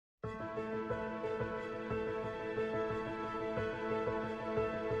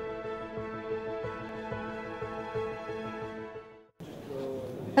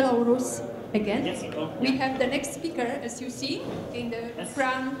Hello, Rus, again. Yes, we have the next speaker, as you see, in the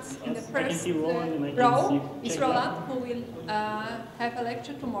front, in the first row, is Roland, who will have a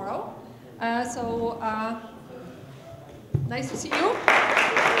lecture tomorrow. Nice to see you.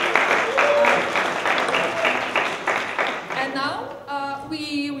 And now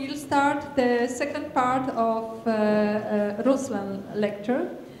we will start the second part of Ruslan lecture.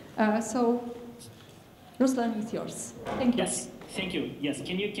 Ruslan, is yours. Thank you. Yes, thank you. Yes,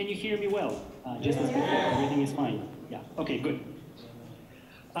 can you hear me well? Just as before, everything is fine. Yeah. Okay, good.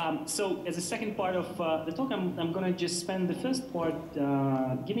 So as a second part of the talk, I'm going to just spend the first part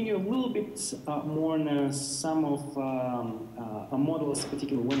giving you a little bit more on some of models,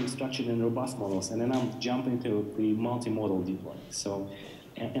 particularly when structured and robust models, and then I'll jump into the multimodal deep learning. So,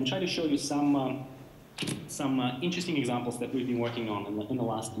 and try to show you some interesting examples that we've been working on in the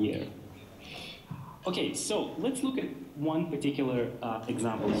last year. Okay, so let's look at one particular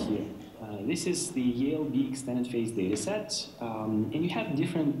example here. This is the Yale B extended phase dataset, and you have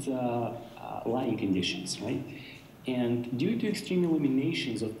different lighting conditions, right? And due to extreme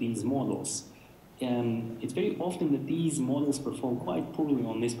illuminations of these models, it's very often that these models perform quite poorly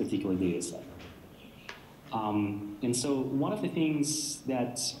on this particular dataset. And so one of the things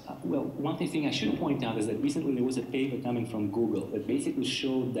that, one thing I should point out is that recently there was a paper coming from Google that basically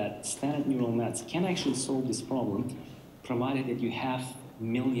showed that standard neural nets can actually solve this problem, provided that you have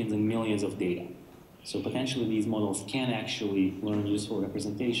millions and millions of data. So potentially these models can actually learn useful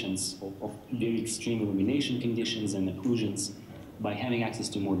representations of very extreme illumination conditions and occlusions by having access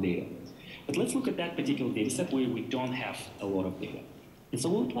to more data. But let's look at that particular dataset where we don't have a lot of data. And so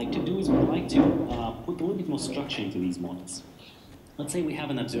what we'd like to do is we'd like to put a little bit more structure into these models. Let's say we have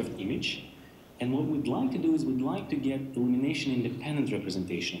an observed image, and what we'd like to do is we'd like to get illumination-independent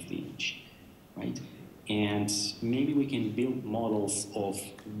representation of the image, right? And maybe we can build models of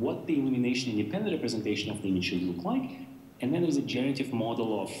what the illumination-independent representation of the image should look like, and then there's a generative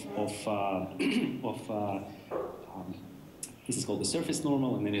model this is called the surface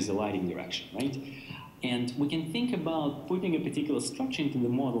normal, and then there's the lighting direction, right? And we can think about putting a particular structure into the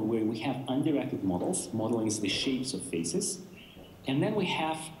model where we have undirected models, modeling the shapes of faces, and then we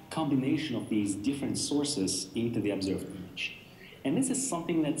have combination of these different sources into the observed image. And this is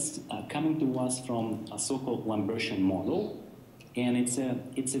something that's coming to us from a so-called Lambertian model, and it's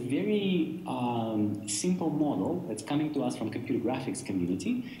a very simple model that's coming to us from computer graphics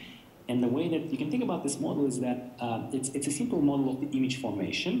community. And the way that you can think about this model is that it's a simple model of the image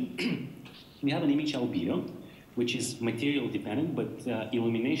formation. We have an image albedo, which is material dependent, but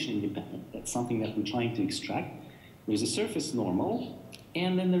illumination independent. That's something that we're trying to extract. There's a surface normal,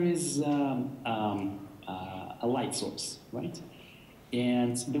 and then there is a light source, right?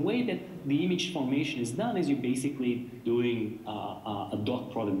 And the way that the image formation is done is you're basically doing a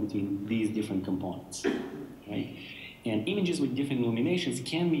dot product between these different components, right? And images with different illuminations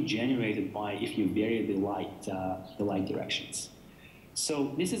can be generated by if you vary the light directions.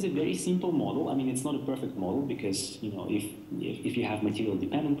 So this is a very simple model. I mean, it's not a perfect model because, you know, if you have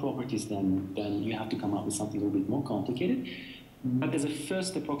material-dependent properties, then you have to come up with something a little bit more complicated. But as a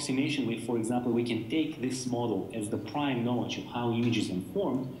first approximation, for example, we can take this model as the prime knowledge of how images are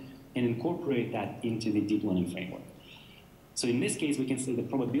formed and incorporate that into the deep learning framework. So in this case, we can say the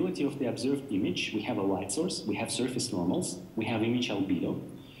probability of the observed image, we have a light source, we have surface normals, we have image albedo,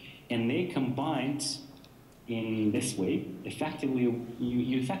 and they combined in this way,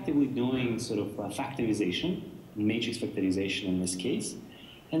 you're effectively doing sort of factorization, matrix factorization in this case.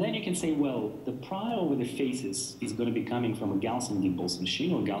 And then you can say, well, the pry over the faces is going to be coming from a Gaussian deep Bayes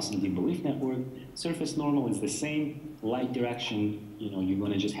machine or Gaussian deep belief network. Surface normal is the same. Light direction, you know, you're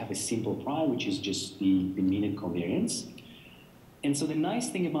going to just have a simple pry, which is just the needed covariance. And so the nice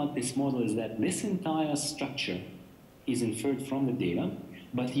thing about this model is that this entire structure is inferred from the data,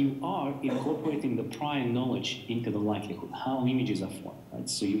 but you are incorporating the prior knowledge into the likelihood, how images are formed, right?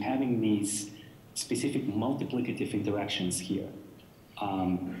 So you're having these specific multiplicative interactions here.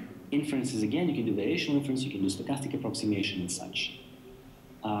 Inferences, again, you can do variational inference, you can do stochastic approximation and such.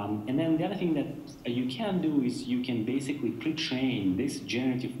 And then the other thing that you can do is you can basically pre-train this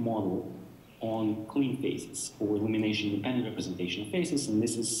generative model on clean faces or illumination-independent representation of faces, and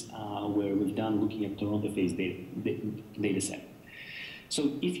this is where we've done looking at Toronto phase data set.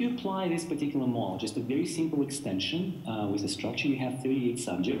 So if you apply this particular model, just a very simple extension with a structure, you have 38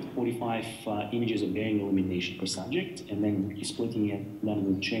 subjects, 45 images of varying illumination per subject, and then you're splitting it then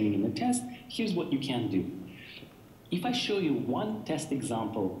with training in the test. Here's what you can do. If I show you one test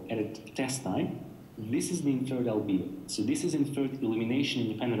example at a test time, this is the inferred albedo. So this is inferred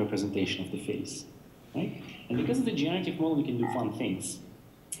illumination-independent representation of the face, right? And because of the generative model, we can do fun things.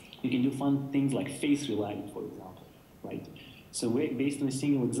 You can do fun things like face relighting, for example, right? So based on a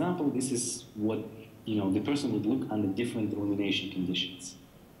single example, this is what the person would look under different illumination conditions,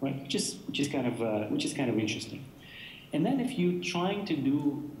 right? Which is kind of interesting. And then if you're trying to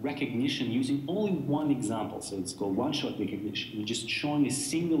do recognition using only one example, so it's called one-shot recognition, you're just showing a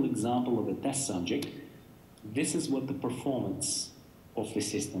single example of a test subject, this is what the performance of the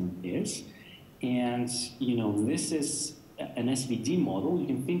system is. And this is an SVD model. You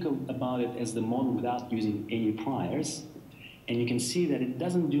can think about it as the model without using any priors. And you can see that it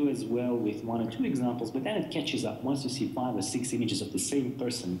doesn't do as well with one or two examples, but then it catches up. Once you see 5 or 6 images of the same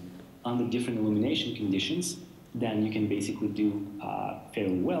person under different illumination conditions, then you can basically do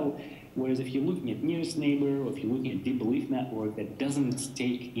fairly well. Whereas if you're looking at nearest neighbor, or if you're looking at deep belief network that doesn't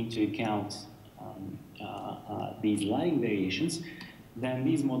take into account these lighting variations, then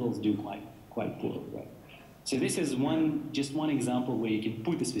these models do quite poorly, right? So this is just one example where you can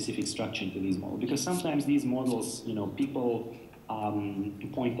put a specific structure into these models, because sometimes these models, people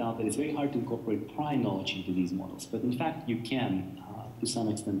point out that it's very hard to incorporate prior knowledge into these models, but in fact you can, to some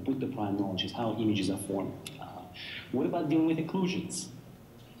extent, put the prior knowledge as how images are formed. What about dealing with occlusions,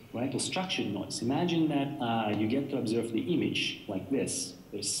 right, or structured noise? Imagine that you get to observe the image like this.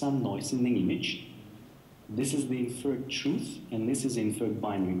 There's some noise in the image. This is the inferred truth, and this is the inferred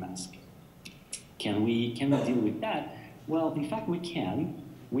binary mask. Can we deal with that? Well, in fact, we can.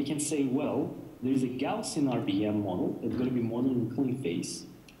 We can say, well, there's a Gaussian RBM model that's going to be modeling clean phase.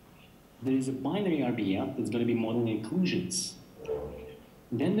 There is a binary RBM that's going to be modeling occlusions.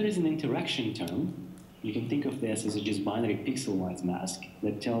 Then there is an interaction term. You can think of this as a just binary pixel-wise mask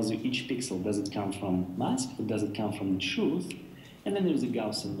that tells you each pixel, does it come from mask or does it come from the truth? And then there's a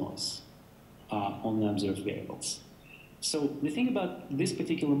Gaussian noise on the observed variables. So the thing about this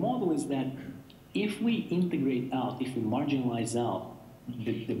particular model is that if we integrate out, if we marginalize out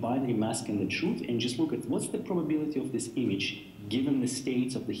the binary mask and the truth and just look at what's the probability of this image given the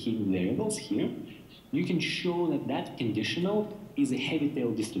states of the hidden variables here, you can show that that conditional is a heavy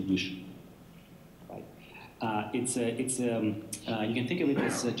tail distribution. You can think of it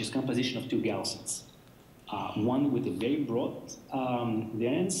as just composition of two Gaussians. One with a very broad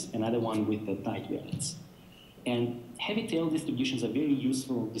variance, another one with a tight variance. And heavy tail distributions are very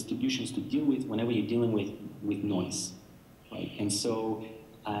useful distributions to deal with whenever you're dealing with noise, right? And so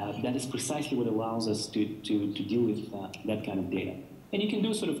that is precisely what allows us to deal with that kind of data. And you can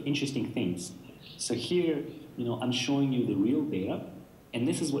do sort of interesting things. So here, I'm showing you the real data, and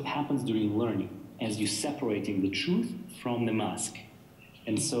this is what happens during learning as you're separating the truth from the mask.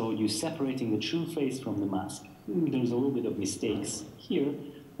 And so you're separating the true face from the mask. There's a little bit of mistakes here,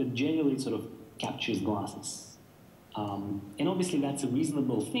 but generally it sort of captures glasses. And obviously that's a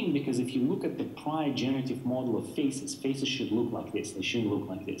reasonable thing, because if you look at the prior generative model of faces, faces should look like this, they shouldn't look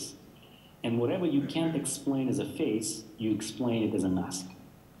like this. And whatever you can't explain as a face, you explain it as a mask.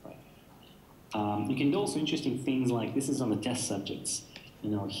 Right? You can do also interesting things like, this is on the test subjects.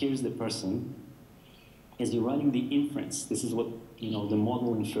 Here's the person. As you're running the inference, this is what the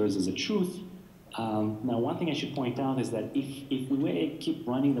model infers as a truth. Now, one thing I should point out is that if we were to keep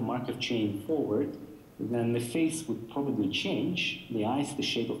running the Markov chain forward, then the face would probably change. The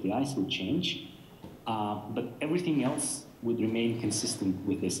shape of the eyes would change, but everything else would remain consistent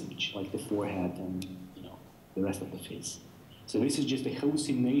with this image, like the forehead and the rest of the face. So this is just a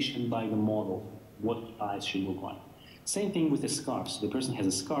hallucination by the model what eyes should look like. Same thing with the scarf. So the person has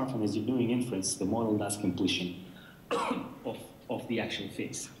a scarf, and as you're doing inference, the model does completion of the actual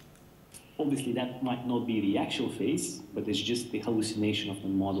face. Obviously, that might not be the actual face, but it's just the hallucination of the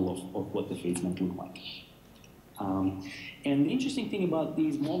model of what the face might look like. And the interesting thing about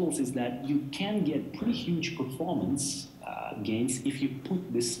these models is that you can get pretty huge performance gains if you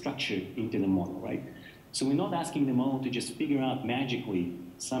put this structure into the model, right? So we're not asking the model to just figure out magically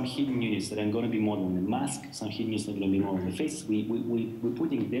some hidden units that are going to be modeling the mask, some hidden units that are going to be modeling the face. We're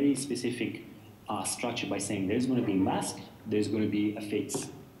putting very specific structure by saying there's going to be a mask, there's going to be a face,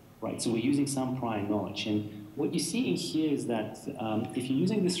 right? So we're using some prior knowledge. And what you're seeing here is that if you're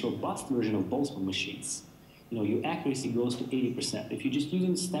using this robust version of Boltzmann machines, your accuracy goes to 80%. If you're just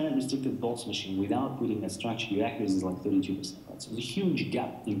using standard restricted Boltzmann machine without putting that structure, your accuracy is like 32%, right? So there's a huge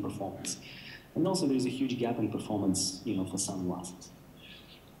gap in performance. And also there's a huge gap in performance, for sunglasses.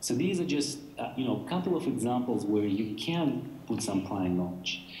 So these are just, a couple of examples where you can put some prior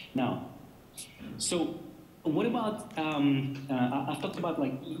knowledge. Now, so what about, I've talked about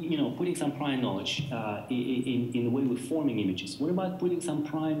putting some prior knowledge in the way we're forming images. What about putting some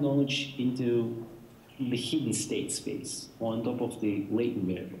prior knowledge into the hidden state space on top of the latent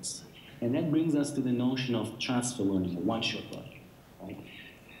variables? And that brings us to the notion of transfer learning, or one-shot learning, right?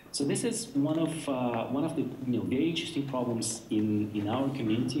 So this is one of the very interesting problems in our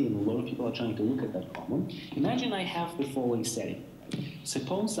community, and a lot of people are trying to look at that problem. Imagine I have the following setting.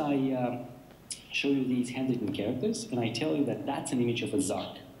 Suppose I show you these handwritten characters, and I tell you that that's an image of a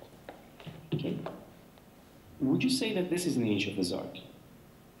Zark. Okay? Would you say that this is an image of a Zark?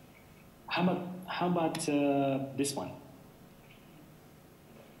 How about this one?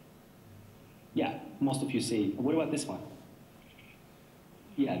 Yeah, most of you say. What about this one?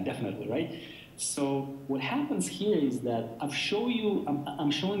 Yeah, definitely, right? So what happens here is that I'm showing you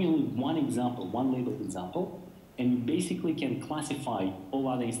only one example, one labeled example, and you basically can classify all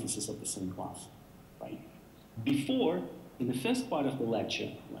other instances of the same class, right? Before, in the first part of the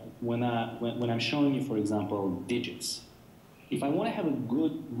lecture, right, when I'm showing you, for example, digits, if I want to have a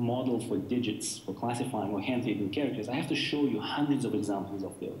good model for digits, for classifying or handwritten characters, I have to show you hundreds of examples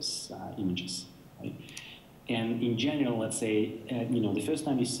of those images, right? And in general, let's say, the first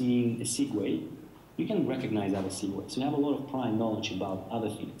time you're seeing a segue, you can recognize other segues. So you have a lot of prior knowledge about other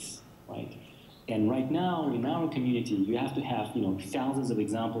things, right? And right now, in our community, you have to have, thousands of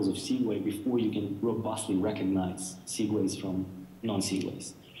examples of segue before you can robustly recognize segues from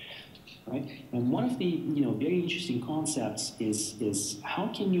non-segues, right? And one of the, very interesting concepts is how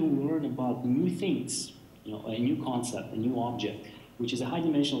can you learn about new things, a new concept, a new object, which is a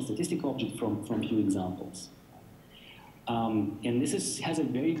high-dimensional statistical object from few examples. And this has a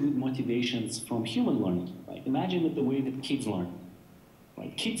very good motivations from human learning, right? Imagine the way that kids learn,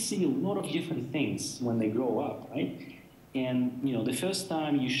 right? Kids see a lot of different things when they grow up, right? And, the first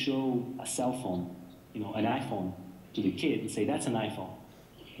time you show a cell phone, an iPhone to the kid and say, that's an iPhone,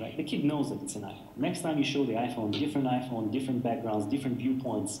 right? The kid knows that it's an iPhone. Next time you show the iPhone, different backgrounds, different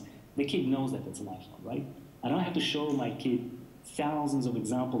viewpoints, the kid knows that it's an iPhone, right? I don't have to show my kid thousands of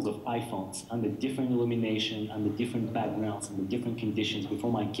examples of iPhones under different illumination, under different backgrounds, under different conditions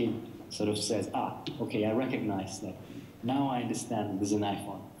before my kid sort of says, okay, I recognize that. Now I understand there's an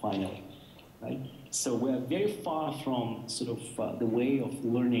iPhone, finally, right? So we're very far from sort of the way of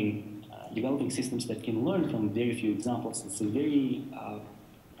learning, developing systems that can learn from very few examples. It's a very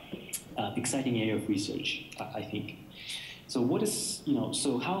exciting area of research, I think. So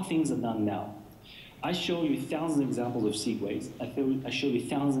so how things are done now? I show you thousands of examples of segways. I show you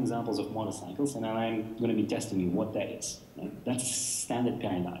thousands of examples of motorcycles, and I'm going to be testing you what that is. Right? That's standard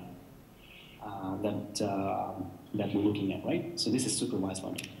paradigm that we're looking at, right? So this is supervised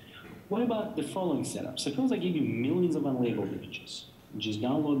learning. What about the following setup? Suppose I give you millions of unlabeled images. You just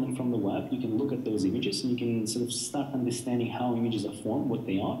download them from the web. You can look at those images, and you can sort of start understanding how images are formed, what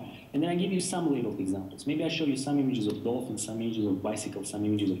they are. And then I give you some labeled examples. Maybe I show you some images of dolphins, some images of bicycles, some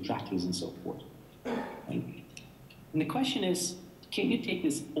images of tractors, and so forth. Right? And the question is, can you take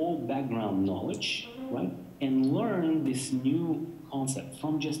this old background knowledge, right, and learn this new concept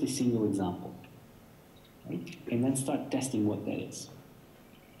from just a single example, right? And then start testing what that is.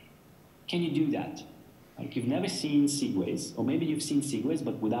 Can you do that? Like you've never seen segways, or maybe you've seen segways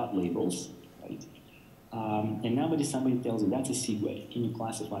but without labels, right? And now somebody tells you that's a segway. Can you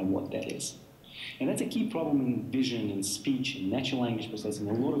classify what that is? And that's a key problem in vision and speech and natural language processing,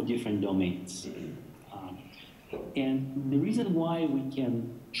 a lot of different domains. And the reason why we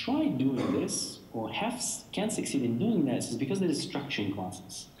can try doing this, or can succeed in doing this, is because there is structure in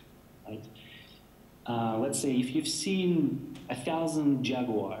classes, right? Let's say if you've seen 1,000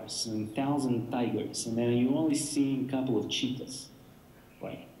 jaguars and 1,000 tigers, and then you're only seeing a couple of cheetahs,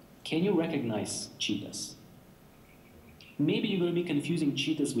 right? Can you recognize cheetahs? Maybe you're going to be confusing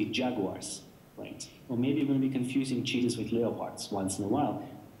cheetahs with jaguars, right? Or maybe you're going to be confusing cheetahs with leopards once in a while.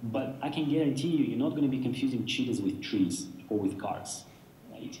 But I can guarantee you're not going to be confusing cheetahs with trees or with cars,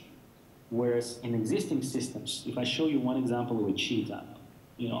 right? Whereas in existing systems, if I show you one example of a cheetah,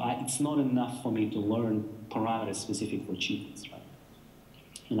 it's not enough for me to learn parameters specific for cheetahs, right?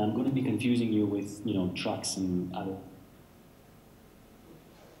 And I'm going to be confusing you with, trucks and other.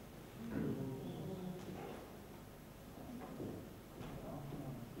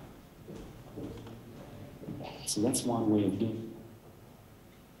 So that's one way of doing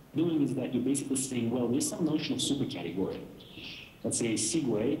is that you're basically saying, well, there's some notion of supercategory. Let's say a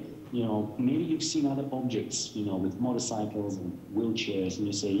segway, maybe you've seen other objects, with motorcycles and wheelchairs, and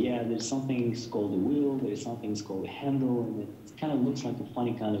you say, yeah, there's something called a wheel, there's something called a handle, and it kind of looks like a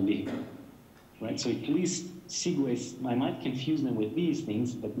funny kind of vehicle, right? So at least segways, I might confuse them with these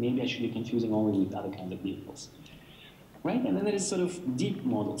things, but maybe I should be confusing only with other kinds of vehicles. Right? And then there is sort of deep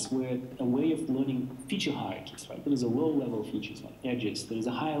models where a way of learning feature hierarchies, right? There is a low-level features like edges. There is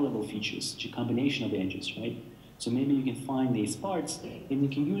a higher-level features, which is a combination of edges, right? So maybe you can find these parts, and you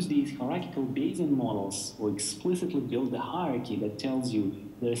can use these hierarchical Bayesian models or explicitly build a hierarchy that tells you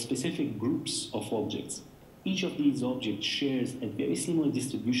there are specific groups of objects. Each of these objects shares a very similar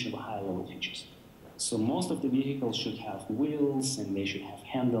distribution of high-level features. So most of the vehicles should have wheels, and they should have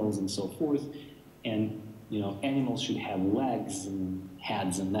handles and so forth, and animals should have legs and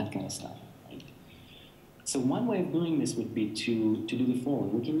heads and that kind of stuff. Right? So one way of doing this would be to do the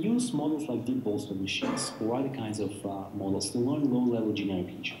following. We can use models like deep Boltzmann machines or other kinds of models to learn low-level generic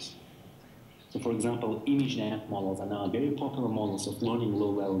features. So for example, ImageNet models are now very popular models of learning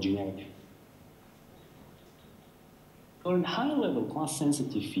low-level generic. Learn high-level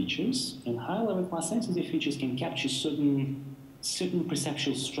class-sensitive features, and high-level class-sensitive features can capture certain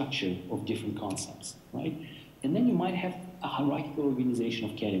perceptual structure of different concepts, right? And then you might have a hierarchical organization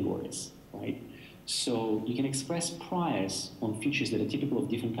of categories, right? So you can express priors on features that are typical of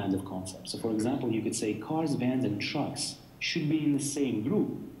different kinds of concepts. So for example, you could say cars, vans, and trucks should be in the same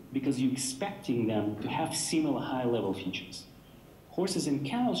group because you're expecting them to have similar high-level features. Horses and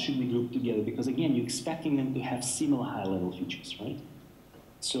cows should be grouped together because, again, you're expecting them to have similar high-level features, right?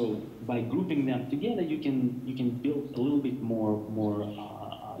 So by grouping them together, you can build a little bit more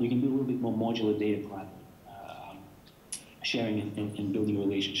modular data sharing and building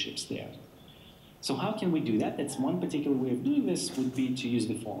relationships there. So how can we do that? That's one particular way of doing this would be to use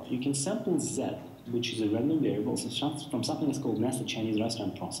the following. You can sample Z, which is a random variable, from something that's called nested Chinese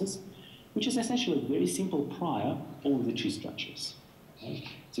restaurant process, which is essentially a very simple prior over the tree structures. Right?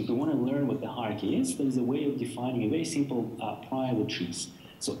 So if we want to learn what the hierarchy is, there is a way of defining a very simple prior with trees.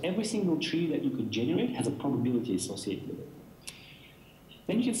 So every single tree that you could generate has a probability associated with it.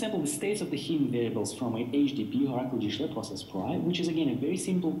 Then you can sample the states of the hidden variables from an HDP, hierarchical Dirichlet process prior, which is again a very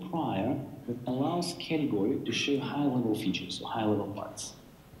simple prior that allows category to share high-level features or high-level parts.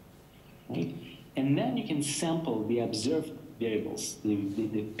 Right? And then you can sample the observed variables, the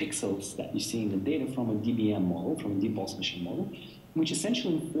pixels that you see in the data from a DBM model, from a deep Boltzmann machine model, which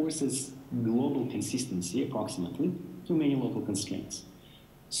essentially enforces global consistency approximately through many local constraints.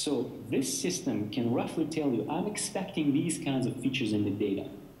 So this system can roughly tell you, I'm expecting these kinds of features in the data,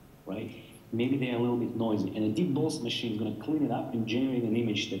 right? Maybe they're a little bit noisy, and a deep Boltzmann machine is going to clean it up and generate an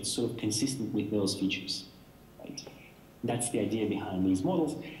image that's sort of consistent with those features, right? That's the idea behind these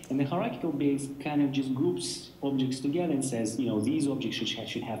models. And the hierarchical base kind of just groups objects together and says, these objects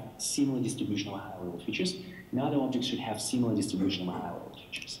should have similar distribution of high-level features, and other objects should have similar distribution of high-level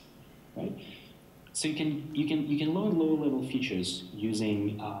features, right? So you can learn low-level features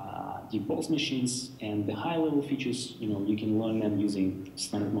using deep Boltzmann machines, and the high-level features, you can learn them using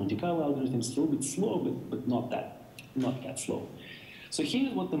standard Monte Carlo algorithms. Still a bit slow, but not that slow. So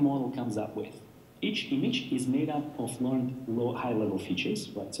here's what the model comes up with. Each image is made up of learned high-level features,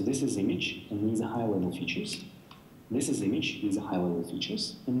 right? So this is image, and these are high-level features. This is image, these are high-level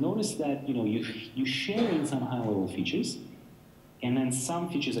features. And notice that you share in some high-level features, and then some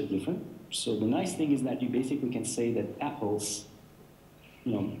features are different. So the nice thing is that you basically can say that apples,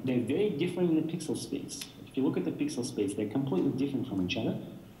 they're very different in the pixel space. If you look at the pixel space, they're completely different from each other,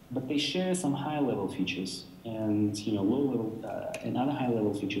 but they share some high-level features, and low-level and other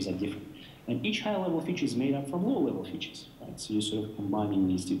high-level features are different. And each high-level feature is made up from low-level features, right? So you're sort of combining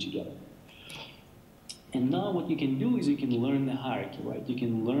these two together. And now what you can do is you can learn the hierarchy, right? You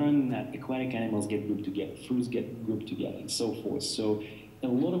can learn that aquatic animals get grouped together, fruits get grouped together, and so forth. So a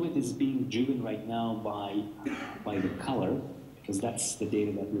lot of it is being driven right now by the color, because that's the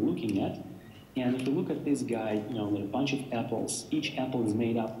data that we're looking at. And if you look at this guy, there are a bunch of apples. Each apple is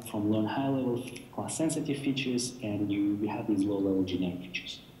made up from learn high-level class-sensitive features, and you have these low-level generic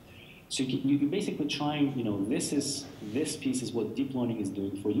features. So you're basically trying, this piece is what deep learning is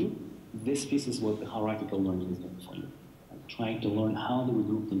doing for you. This piece is what the hierarchical learning is doing for you. Right? Trying to learn how do we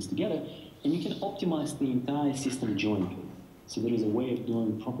group things together, and you can optimize the entire system jointly. So there is a way of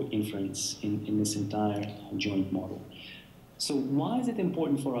doing proper inference in this entire joint model. So why is it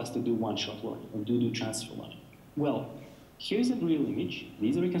important for us to do one-shot learning or do transfer learning? Well, here's a real image.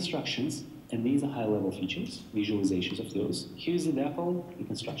 These are reconstructions, and these are high-level features, visualizations of those. Here's the apple,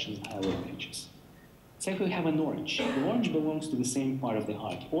 reconstructions of high-level features. Say we have an orange. The orange belongs to the same part of the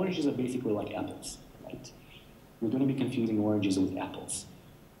heart. Oranges are basically like apples, right? We're going to be confusing oranges with apples.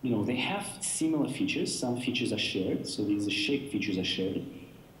 They have similar features. Some features are shared, so these shape features are shared.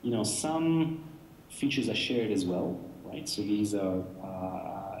 Some features are shared as well, right? So these are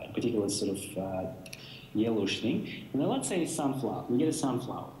a particular sort of yellowish thing. And then let's say sunflower. We get a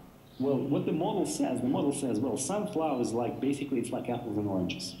sunflower. Well, what the model says, well, sunflower is like, basically it's like apples and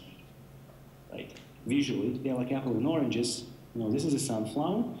oranges, right? Visually, they're like apples and oranges. This is a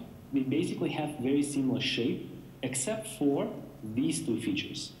sunflower. They basically have very similar shape, except for these two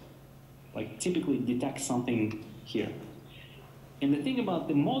features. Like typically detect something here. And the thing about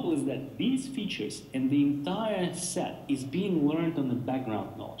the model is that these features and the entire set is being learned on the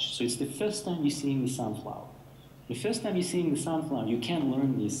background knowledge. So it's the first time you're seeing the sunflower. The first time you're seeing the sunflower, you can't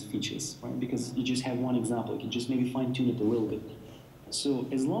learn these features, right? Because you just have one example. You can just maybe fine-tune it a little bit. So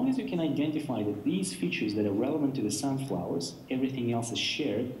as long as you can identify that these features that are relevant to the sunflowers, everything else is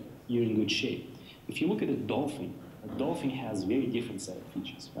shared, you're in good shape. If you look at a dolphin has very different set of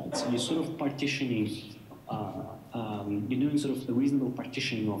features, right? So you're sort of partitioning, you're doing sort of a reasonable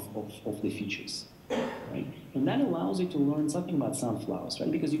partitioning of the features, right? And that allows you to learn something about sunflowers,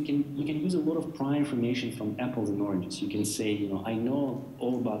 right? Because you can use a lot of prior information from apples and oranges. You can say, you know, I know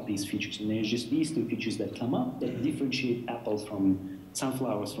all about these features, and there's just these two features that come up that differentiate apples from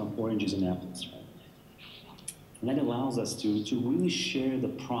sunflowers from oranges and apples, right? And that allows us to really share the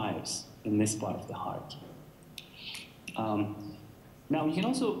priors in this part of the hierarchy. Now you can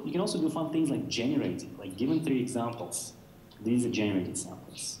also do fun things like generating, like given 3 examples, these are generated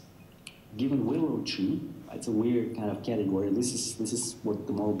samples. Given willow tree, it's a weird kind of category. This is what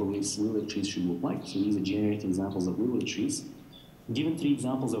the model believes willow trees should look like. So these are generated examples of willow trees. Given 3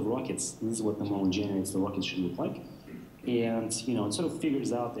 examples of rockets, this is what the model generates the rockets should look like. And you know, it sort of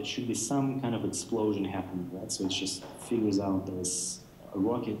figures out there should be some kind of explosion happening, right? So it just figures out there's a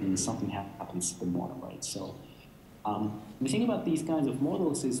rocket and something happens to the model, right? So the thing about these kinds of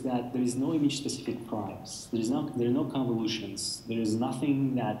models is that there is no image-specific priors. There are no convolutions. There is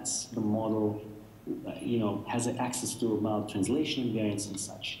nothing that the model, you know, has access to about translation invariance and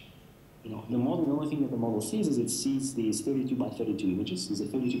such. You know, the only thing that the model sees is it sees these 32 by 32 images. These are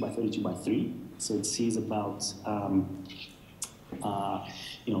 32 by 32 by 3. So it sees about,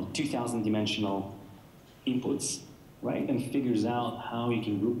 you know, 2,000 dimensional inputs, right? And figures out how you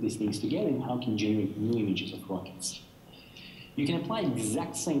can group these things together and how you can generate new images of rockets. You can apply the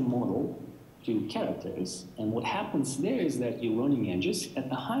exact same model to characters, and what happens there is that you're learning edges. At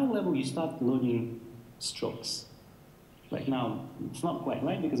the higher level, you start learning strokes. Right now, it's not quite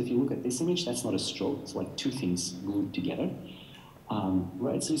right, because if you look at this image, that's not a stroke. It's like 2 things glued together.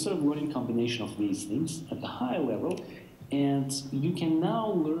 Right? So you're sort of learning combination of these things at the higher level, and you can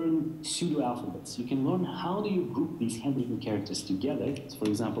now learn pseudo-alphabets. You can learn how do you group these handwritten characters together. So for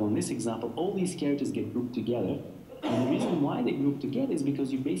example, in this example, all these characters get grouped together. And the reason why they group together is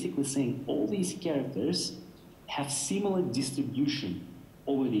because you're basically saying all these characters have similar distribution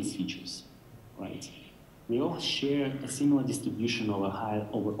over these features, right? They all share a similar distribution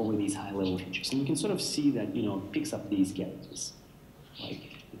over these high-level features. And you can sort of see that, you know, it picks up these characters, right?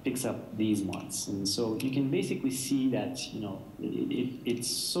 It picks up these ones. And so you can basically see that, you know, it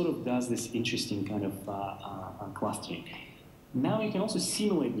sort of does this interesting kind of clustering. Now you can also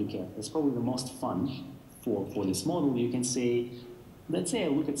simulate new characters. It's probably the most fun for this model. You can say, let's say I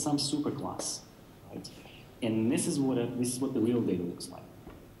look at some superclass, right? And this is what the real data looks like.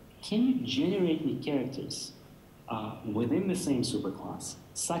 Can you generate new characters within the same superclass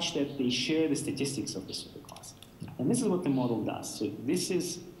such that they share the statistics of the superclass? And this is what the model does. So this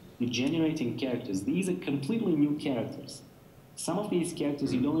is you generating characters. These are completely new characters. Some of these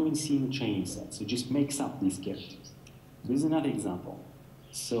characters you don't even see in the training set, so it just makes up these characters. This is another example.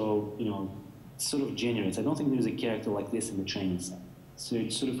 So, you know, it sort of generates. I don't think there's a character like this in the training set. So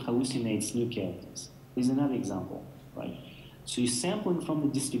it sort of hallucinates new characters. There's another example, right? So you're sampling from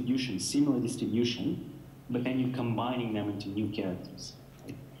the distribution, similar distribution, but then you're combining them into new characters.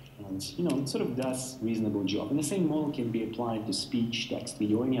 Right? And you know, it sort of does a reasonable job. And the same model can be applied to speech, text,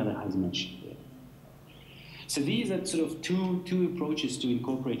 video, any other high-dimensional data. So these are sort of two approaches to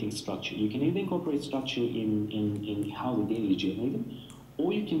incorporating structure. You can either incorporate structure in how the data is generated,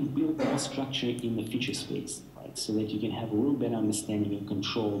 or you can build more structure in the feature space, right? So that you can have a little better understanding and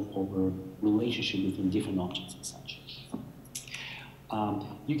control over relationship between different objects and such.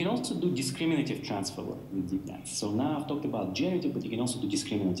 You can also do discriminative transfer with deep nets. So now I've talked about generative, but you can also do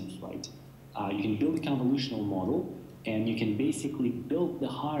discriminative, right? You can build a convolutional model, and you can basically build the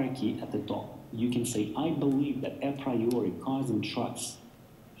hierarchy at the top. You can say, I believe that a priori cars and trucks,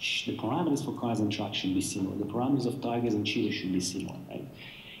 the parameters for cars and trucks should be similar. The parameters of tigers and cheetahs should be similar, right?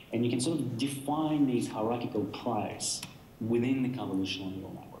 And you can sort of define these hierarchical priors within the convolutional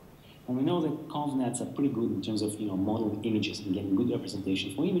neural network. And we know that conv nets are pretty good in terms of, you know, modeling images and getting good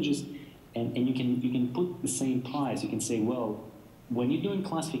representation for images. And you can put the same priors. You can say, well, when you're doing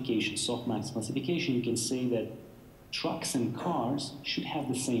classification, softmax classification, you can say that trucks and cars should have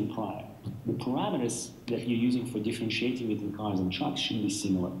the same prior. The parameters that you're using for differentiating between cars and trucks should be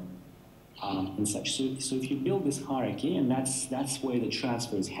similar and such. So if you build this hierarchy, and that's where the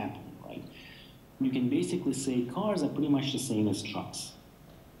transfer is happening, right? You can basically say cars are pretty much the same as trucks,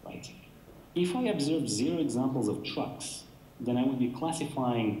 right? If I observe 0 examples of trucks, then I would be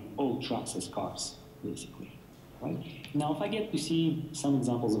classifying all trucks as cars, basically. Right? Now, if I get to see some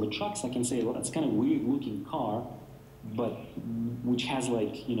examples of a trucks, I can say, well, that's kind of weird looking car, but which has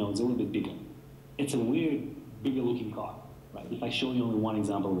like, you know, it's a little bit bigger. It's a weird, bigger looking car, right? If I show you only one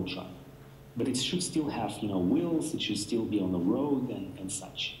example of a truck. But it should still have, you know, wheels, it should still be on the road and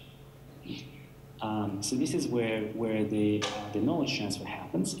such. So this is where the knowledge transfer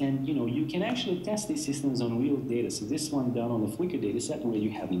happens. And, you know, you can actually test these systems on real data. So this one done on the Flickr data set where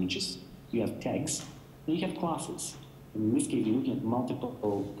you have images, you have tags, and you have classes. And in this case, you're looking at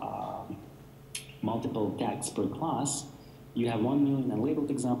multiple tags per class. You have 1 million unlabeled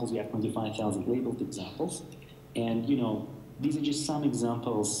examples, you have 25,000 labeled examples. And, you know, these are just some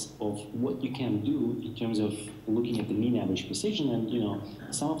examples of what you can do in terms of looking at the mean average precision and, you know,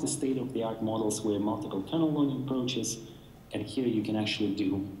 some of the state-of-the-art models where multiple kernel learning approaches, and here you can actually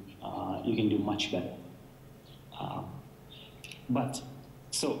do, you can do much better.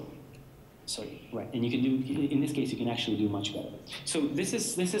 And you can do, in this case, you can actually do much better. So this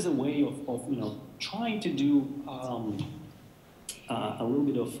is a way of you know, trying to do a little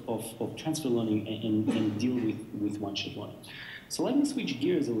bit of transfer learning and deal with one-shot learning. So let me switch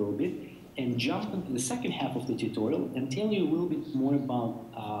gears a little bit and jump into the second half of the tutorial and tell you a little bit more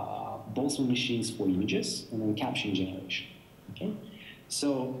about Boltzmann machines for images and then caption generation. Okay,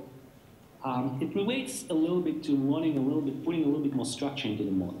 so it relates a little bit to putting a little bit more structure into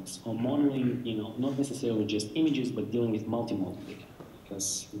the models, or modeling, you know, not necessarily just images, but dealing with multimodal data,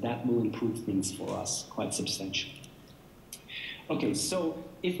 because that will improve things for us quite substantially. Okay, so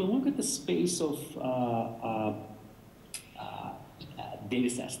if we look at the space of data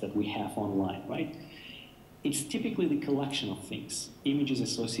sets that we have online, right? It's typically the collection of things. Images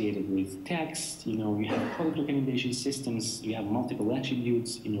associated with text, you know, you have product recommendation systems, you have multiple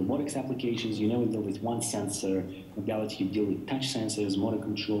attributes. In robotics applications, you never deal with one sensor modality, you deal with touch sensors, motor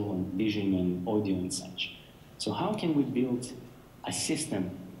control, and vision and audio and such. So how can we build a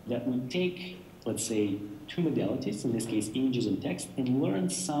system that would take, let's say, two modalities, in this case images and text, and learn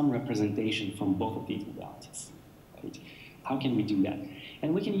some representation from both of these modalities, right? How can we do that?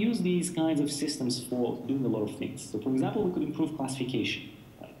 And we can use these kinds of systems for doing a lot of things. So for example, we could improve classification.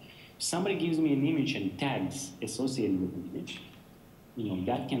 Right? Somebody gives me an image and tags associated with the image. You know,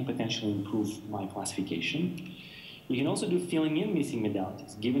 that can potentially improve my classification. You can also do filling in missing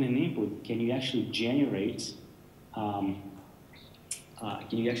modalities. Given an input, can you actually generate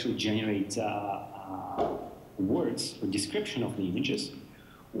words or description of the images?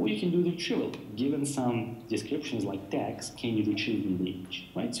 Or you can do the retrieval. Given some descriptions like tags, can you retrieve the image,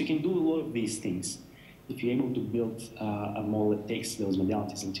 right? So you can do a lot of these things if you're able to build a model that takes those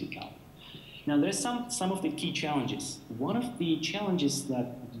modalities into account. Now, there's some of the key challenges. One of the challenges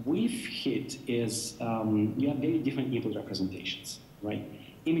that we've hit is you have very different input representations, right?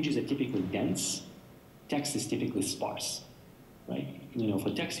 Images are typically dense. Text is typically sparse, right? You know, for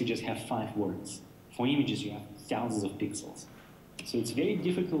text, you just have 5 words. For images, you have thousands of pixels. So it's very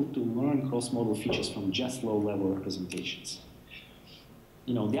difficult to learn cross-modal features from just low-level representations.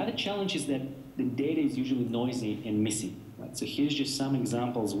 You know, the other challenge is that the data is usually noisy and missing. Right? So here's just some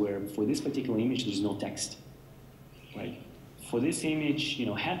examples where for this particular image, there's no text. Right? For this image, you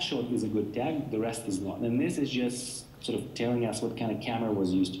know, headshot is a good tag, the rest is not. And this is just sort of telling us what kind of camera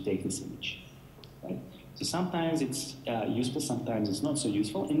was used to take this image. Right? So sometimes it's useful, sometimes it's not so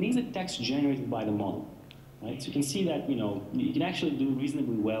useful. And these are texts generated by the model. Right? So you can see that, you know, you can actually do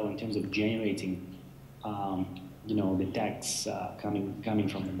reasonably well in terms of generating, you know, the text coming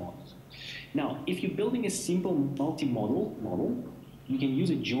from the model. Now, if you're building a simple multi-modal model, you can use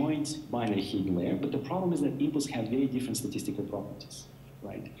a joint binary hidden layer, but the problem is that inputs have very different statistical properties,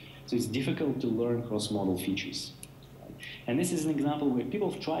 right? So it's difficult to learn cross-model features. Right? And this is an example where people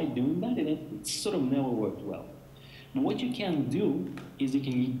have tried doing that, and it sort of never worked well. What you can do is you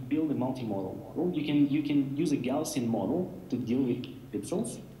can build a multi-modal model. You can use a Gaussian model to deal with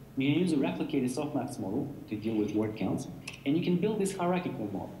pixels. You can use a replicated softmax model to deal with word counts. And you can build this hierarchical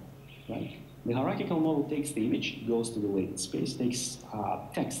model, right? The hierarchical model takes the image, goes to the latent space, takes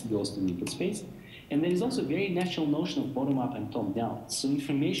text, goes to the input space. And there is also a very natural notion of bottom-up and top-down. So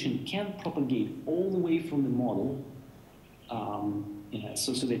information can propagate all the way from the model.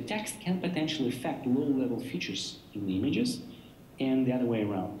 So the text can potentially affect low-level features in the images and the other way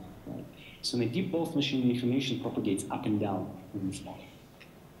around. Right? So in a deep Boltzmann machine, the information propagates up and down in this model.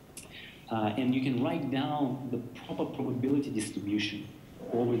 And you can write down the proper probability distribution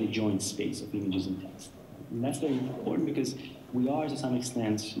over the joint space of images and text. And that's very important because we are, to some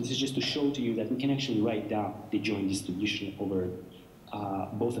extent, this is just to show to you that we can actually write down the joint distribution over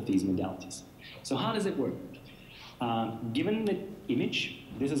both of these modalities. So how does it work? Given the image,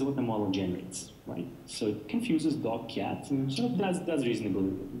 this is what the model generates, right? So it confuses dog, cat, and sort of does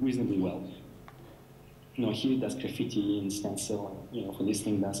reasonably well. Here it does graffiti and stencil, for this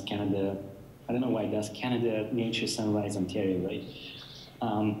thing does Canada. I don't know why it does Canada, Nature, Sunrise, Ontario, right?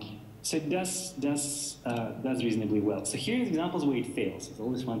 So it does reasonably well. So here's examples where it fails. It's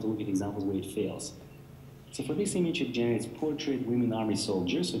always fun to look at examples where it fails. So for this image, it generates portrait women army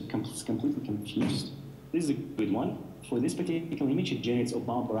soldiers, so it's completely confused. This is a good one. For this particular image, it generates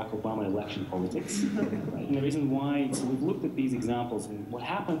Barack Obama election politics. Right? And the reason why, so we've looked at these examples, and what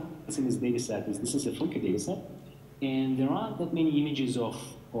happens in this data set is this is a Flickr data set, and there aren't that many images of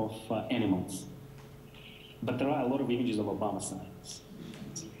animals, but there are a lot of images of Obama signs.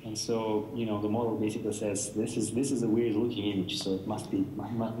 And so, the model basically says, this is a weird looking image, so it must have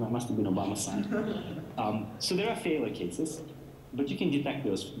been Obama sign. So there are failure cases, but you can detect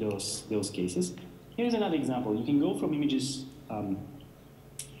those cases. Here's another example. You can go from images,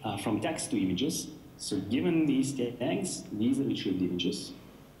 from text to images. So given these tags, these are retrieved images.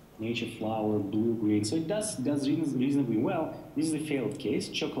 Nature, flower, blue, green. So it does reasonably well. This is a failed case.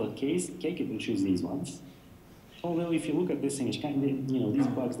 Chocolate case, cake, it retrieves these ones. Although if you look at this image, these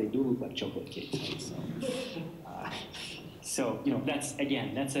bugs, they do look like chocolate cakes. Right? So that's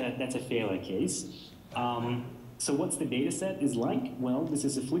a failure case. So what's the data set is like? Well, this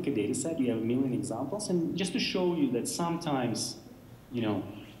is a Flickr data set. You have 1 million examples. And just to show you that sometimes,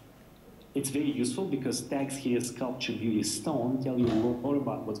 it's very useful because tags here, sculpture, beauty, stone, tell you a lot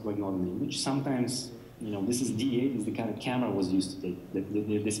about what's going on in the image. Sometimes, this is D8, is the kind of camera was used to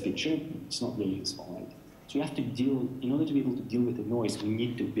take this picture. It's not very useful, right? So you have to in order to be able to deal with the noise, we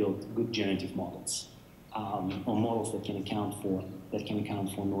need to build good generative models, or models that can account for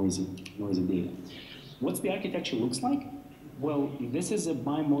noisy data. What's the architecture looks like? Well, this is a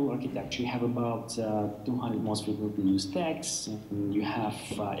bimodal architecture. You have about 200 most frequently used tags, and you have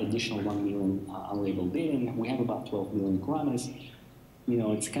additional 1 million unlabeled data, and we have about 12 million parameters.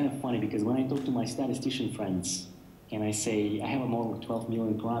 It's kind of funny because when I talk to my statistician friends, and I say, I have a model with 12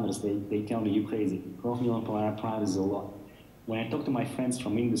 million parameters, they tell me, you're crazy. 12 million parameters is a lot. When I talk to my friends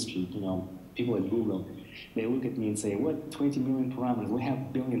from industry, people at Google, they look at me and say, what, 20 million parameters? We have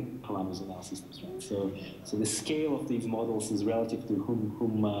 1 billion parameters in our systems, right? So the scale of these models is relative to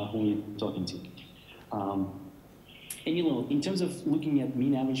whom you're talking to. And in terms of looking at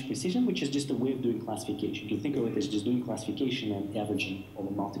mean average precision, which is just a way of doing classification, you can think of it as just doing classification and averaging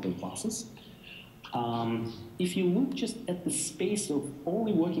over multiple classes. If you look just at the space of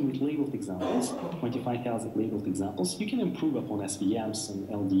only working with labeled examples, 25,000 labeled examples, you can improve upon SVMs and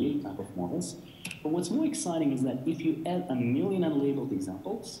LDA type of models. But what's more exciting is that if you add 1 million unlabeled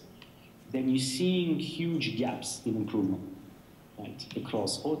examples, then you're seeing huge gaps in improvement, right?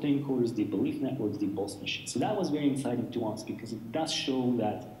 Across autoencoders, deep belief networks, deep boss machines. So that was very exciting to us because it does show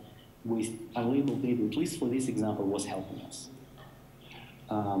that with unlabeled data, at least for this example, was helping us.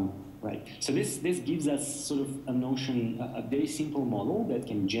 Right. So this gives us sort of a notion, a very simple model that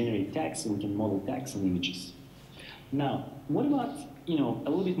can generate text, and we can model text and images. Now, what about, a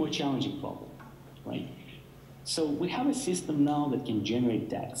little bit more challenging problem, right? So we have a system now that can generate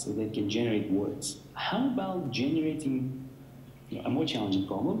text, or that can generate words. How about generating a more challenging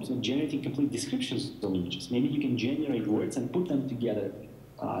problem, so generating complete descriptions of images? Maybe you can generate words and put them together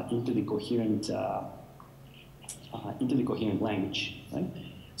into the coherent language, right?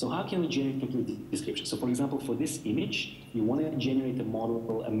 So how can we generate complete description? So for example, for this image, you want to generate a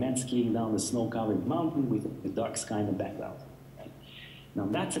model, a man skiing down a snow-covered mountain with a dark sky in the background. Right? Now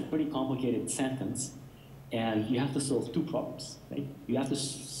that's a pretty complicated sentence, and you have to solve two problems. Right? You have to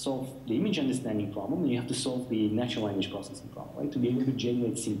solve the image understanding problem, and you have to solve the natural language processing problem, right? To be able to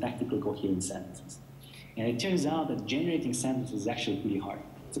generate syntactically coherent sentences. And it turns out that generating sentences is actually pretty hard.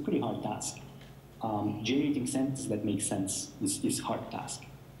 It's a pretty hard task. Generating sentences that make sense is a hard task.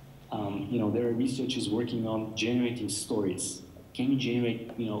 There are researchers working on generating stories. Can you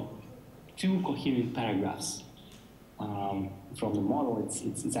generate, 2 coherent paragraphs from the model?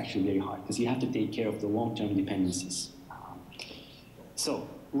 It's actually very hard because you have to take care of the long-term dependencies. So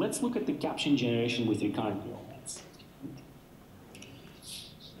let's look at the caption generation with recurrent neural nets.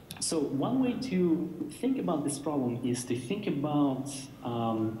 So one way to think about this problem is to think about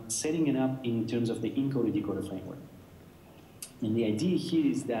setting it up in terms of the encoder-decoder framework. And the idea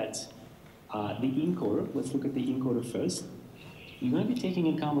here is that the encoder, let's look at the encoder first. You're going to be taking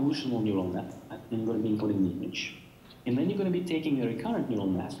a convolutional neural net, and you're going to be encoding the image. And then you're going to be taking a recurrent neural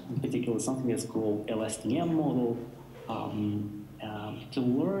net, in particular something that's called LSTM model, to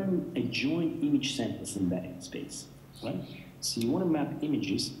learn a joint image sentence embedding space, right? So you want to map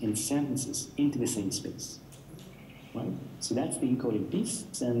images and sentences into the same space. right? So that's the encoding piece,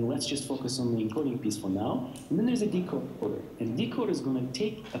 and let's just focus on the encoding piece for now. And then there's a decoder, and the decoder is going to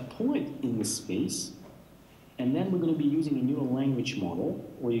take a point in the space, and then we're going to be using a neural language model,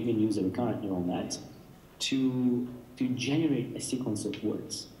 or you can use a recurrent neural net, to generate a sequence of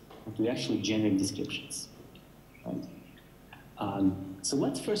words, to actually generate descriptions, right? So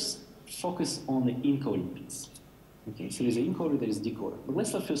let's first focus on the encoding piece. Okay, so there's an encoder, there's a decoder. But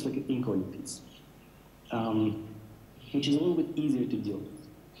let's first look at the encoding piece, which is a little bit easier to deal with.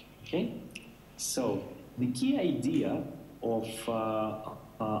 Okay, so the key idea of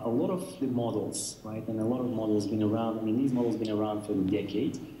a lot of the models, right, and a lot of models been around, I mean, these models been around for a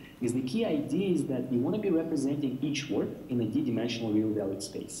decade, is the key idea is that you want to be representing each word in a d-dimensional real-valued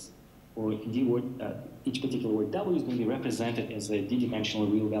space. Or each particular word W is going to be represented as a d-dimensional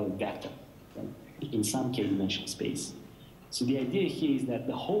real-valued vector, right, in some k-dimensional space. So the idea here is that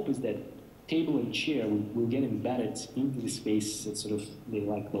the hope is that table and chair will get embedded into the space that sort of they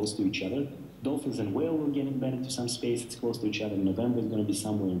lie close to each other. Dolphins and whale will get embedded to some space that's close to each other. November is going to be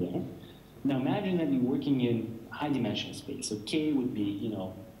somewhere there. Now imagine that you're working in high-dimensional space. So K would be, you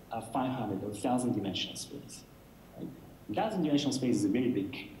know, a 500 or 1,000-dimensional space. Right? 1,000-dimensional space is a very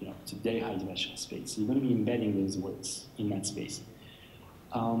big, you know, it's a very high-dimensional space. So you're going to be embedding those words in that space.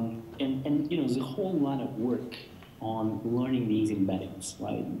 And you know, there's a whole lot of work on learning these embeddings,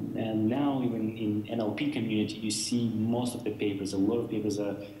 right? And now even in NLP community, you see most of the papers, a lot of papers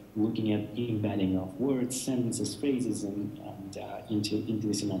are looking at embedding of words, sentences, phrases, and into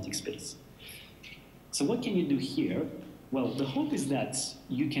the semantic space. So what can you do here? Well, the hope is that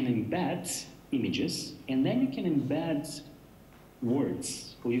you can embed images, and then you can embed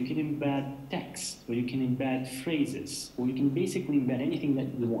words, or you can embed text, or you can embed phrases, or you can basically embed anything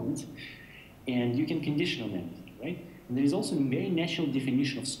that you want, and you can condition on anything, right? And there is also a very natural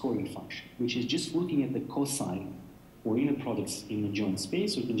definition of scoring function, which is just looking at the cosine or inner products in the joint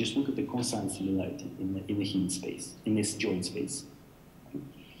space, or you can just look at the cosine similarity in the hidden space, in this joint space.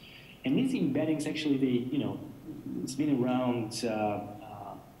 And these embeddings actually, they, you know, it's been around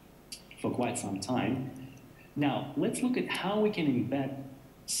for quite some time. Now, let's look at how we can embed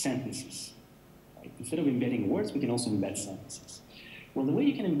sentences. Right? Instead of embedding words, we can also embed sentences. Well, the way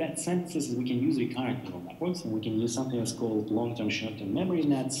you can embed sentences is we can use recurrent neural networks, and we can use something that's called long-term, short-term memory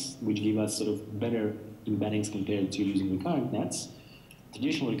nets, which give us sort of better embeddings compared to using recurrent nets,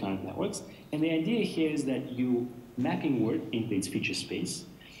 traditional recurrent networks. And the idea here is that you mapping word into its feature space,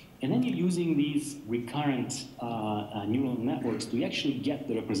 and then you're using these recurrent neural networks to actually get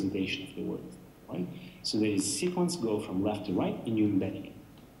the representation of the word, right? So there is sequence, go from left to right, and you're embedding it.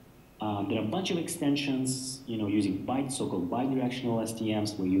 There are a bunch of extensions, you know, using so-called bidirectional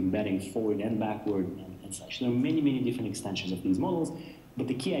STMs, where you're embedding forward and backward and such. There are many, many different extensions of these models, but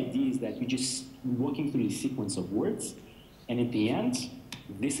the key idea is that you're just working through the sequence of words, and at the end,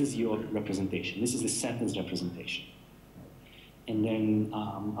 this is your representation. This is the sentence representation. And then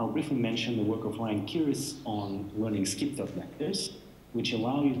I'll briefly mention the work of Ryan Kiris on learning skip-thought vectors, which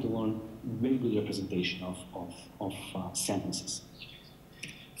allow you to learn very good representation of sentences.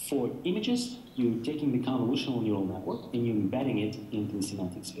 For images, you're taking the convolutional neural network and you're embedding it into the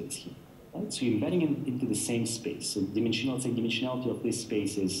semantic space here. Right? So you're embedding it into the same space. So dimensionality of this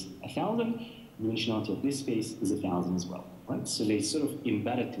space is 1,000, dimensionality of this space is 1,000 as well. Right? So they sort of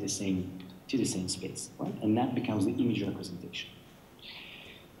embedded to the same space, right? And that becomes the image representation.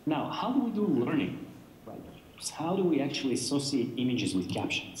 Now, how do we do learning? Right? So how do we actually associate images with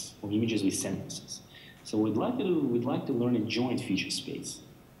captions or images with sentences? So what we'd like to do, we'd like to learn a joint feature space.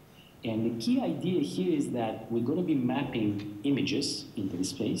 And the key idea here is that we're going to be mapping images into the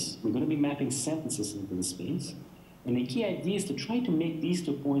space. We're going to be mapping sentences into the space. And the key idea is to try to make these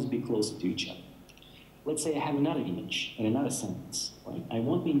 2 points be closer to each other. Let's say I have another image and another sentence. Right? I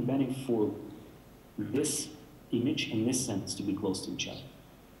want the embedding for this image and this sentence to be close to each other.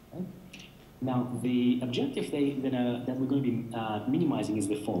 Right? Now, the objective that we're going to be minimizing is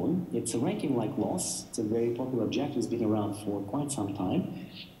the following. It's a ranking-like loss. It's a very popular objective. It's been around for quite some time.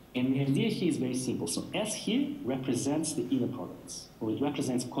 And the idea here is very simple. So S here represents the inner products, or it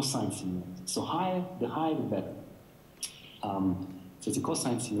represents cosine similarity. So the higher, the better. So it's a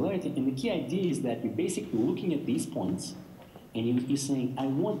cosine similarity. And the key idea is that you're basically looking at these points, and you're saying, I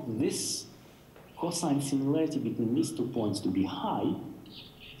want this cosine similarity between these 2 points to be high.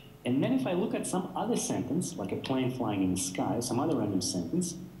 And then if I look at some other sentence, like a plane flying in the sky, some other random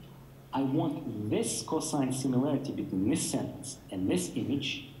sentence, I want this cosine similarity between this sentence and this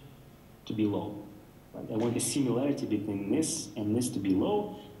image to be low. Right? I want the similarity between this and this to be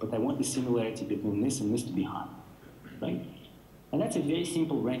low, but I want the similarity between this and this to be high. Right? And that's a very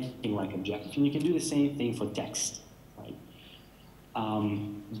simple ranking-like objective. And you can do the same thing for text.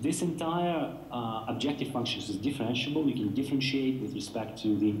 This entire objective function is differentiable. You can differentiate with respect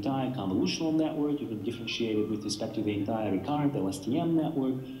to the entire convolutional network. You can differentiate it with respect to the entire recurrent LSTM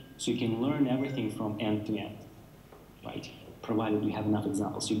network. So you can learn everything from end to end, right? Provided you have enough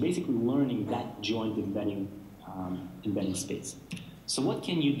examples. So you're basically learning that joint embedding space. So what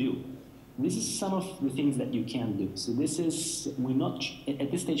can you do? This is some of the things that you can do. So this is,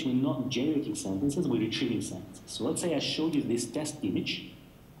 at this stage, we're not generating sentences, we're retrieving sentences. So let's say I showed you this test image.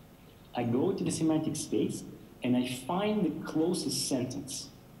 I go to the semantic space, and I find the closest sentence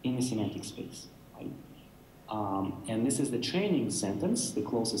in the semantic space. Right? And this is the training sentence, the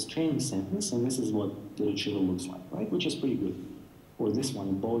closest training sentence, and this is what the retrieval looks like, right? Which is pretty good. Or this one,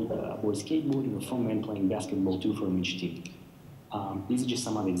 a boy skateboarding, or from men playing basketball, 2 from each team. These are just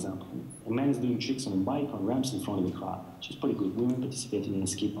some other examples. A man is doing tricks on a bike on ramps in front of a crowd, which is pretty good. Women participating in a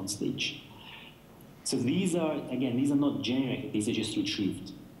skip on stage. So these are, again, these are not generated, these are just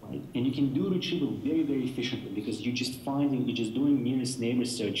retrieved, right? And you can do retrieval very, very efficiently because you're just doing nearest neighbor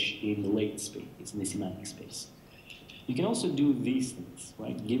search in the latent space, it's in the semantic space. You can also do these things,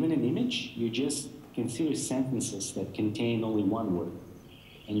 right? Given an image, you just consider sentences that contain only one word.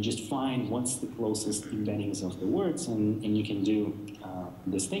 And you just find what's the closest embeddings of the words, and you can do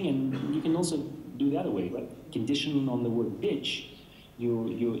this thing. And you can also do the other way, right? Conditioning on the word bitch, you're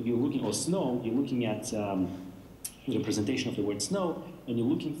looking, or snow, you're looking at the representation of the word snow, and you're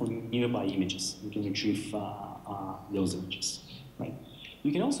looking for nearby images. You can retrieve those images, right?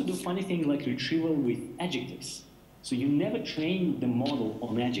 You can also do funny things like retrieval with adjectives. So you never train the model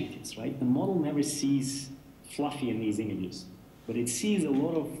on adjectives, right? The model never sees fluffy in these images. But it sees a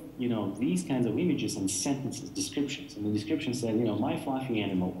lot of, these kinds of images and sentences, descriptions. And the description says, my fluffy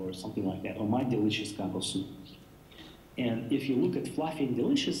animal or something like that, or my delicious cup of soup. And if you look at fluffy and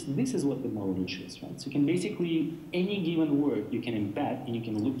delicious, this is what the model retrieves, right? So you can basically, any given word you can embed and you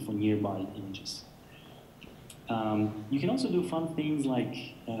can look for nearby images. You can also do fun things like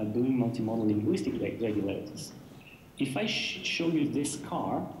doing multimodal linguistic regularities. If I show you this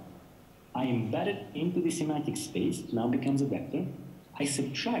car, I embed it into the semantic space, now becomes a vector. I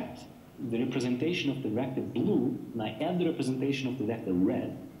subtract the representation of the vector blue, and I add the representation of the vector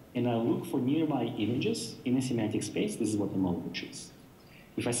red, and I look for nearby images in a semantic space. This is what the model retrieves.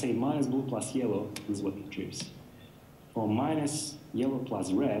 If I say minus blue plus yellow, this is what it retrieves. Or minus yellow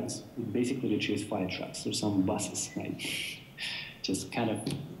plus reds, it basically retrieves fire trucks or some buses, right?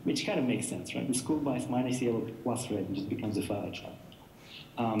 Which kind of makes sense, right? The school bus minus yellow plus red, it just becomes a fire truck.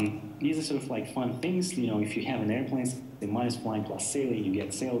 These are sort of like fun things. If you have an airplane, the minus flying plus sailing, you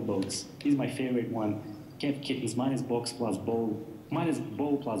get sailboats. This is my favorite one. Get kittens minus box plus bowl. Minus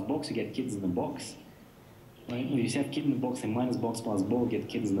bowl plus box, you get kids in the box. Right? When you have kid in the box and minus box plus bowl, get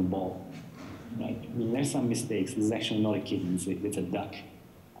kids in the ball. Right? I mean, there's some mistakes. This is actually not a kitten, it's a duck.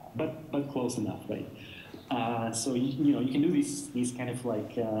 But close enough, right? So you can do these kind of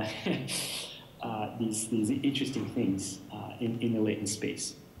like these interesting things in the latent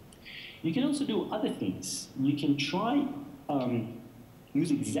space. You can also do other things. You can try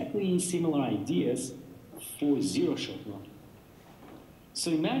use exactly similar ideas for zero-shot learning.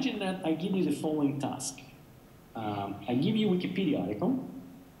 So imagine that I give you the following task. I give you a Wikipedia article,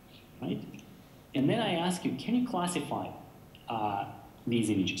 right? And then I ask you, can you classify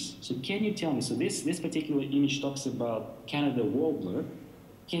these images? So can you tell me, so this particular image talks about Canada warbler.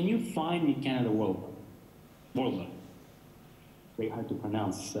 Can you find me Canada warbler? Warbler. Very hard to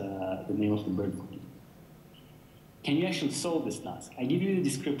pronounce the name of the bird for me. Can you actually solve this task? I give you the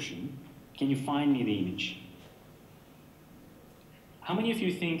description. Can you find me the image? How many of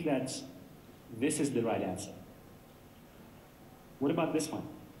you think that this is the right answer? What about this one?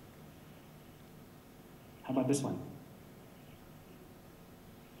 How about this one?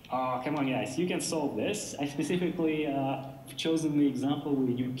 Oh, come on, guys. You can solve this. I specifically chosen the example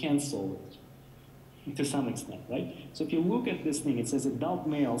where you can solve it to some extent, right? So if you look at this thing, it says adult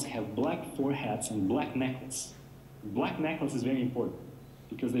males have black foreheads and black necklace. Black necklace is very important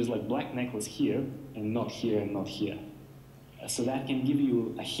because there's like black necklace here and not here and not here. So that can give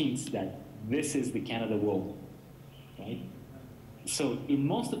you a hint that this is the Canada warbler, right? So in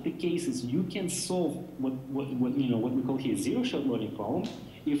most of the cases, you can solve what we call here zero-shot learning problem.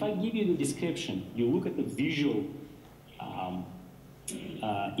 If I give you the description, you look at the visual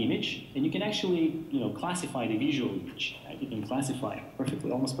image, and you can actually classify the visual image. Right? You can classify it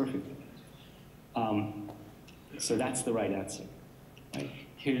perfectly, almost perfectly. So that's the right answer. Right?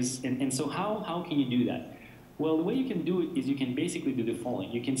 So how can you do that? Well, the way you can do it is you can basically do the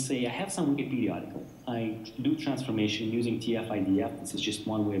following. You can say, I have some Wikipedia article. I do transformation using TF-IDF. This is just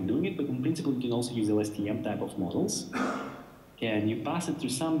one way of doing it, but in principle, you can also use LSTM type of models. and you pass it through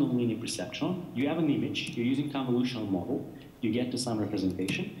some nonlinear perceptron. You have an image. You're using convolutional model. You get to some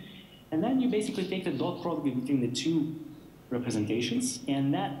representation. And then you basically take the dot product between the two representations,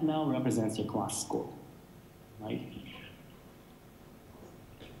 and that now represents your class score, right?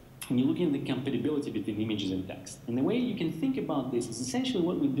 And you're looking at the compatibility between images and text. And the way you can think about this is essentially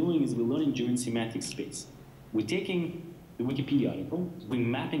what we're doing is we're learning during semantic space. We're taking the Wikipedia article, we're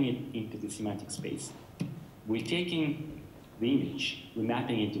mapping it into the semantic space. We're taking the image, we're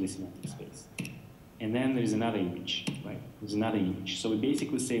mapping it to the semantic space. And then there's another image, right? There's another image. So we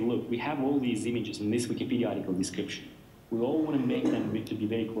basically say, look, we have all these images in this Wikipedia article description. We all want to make them to be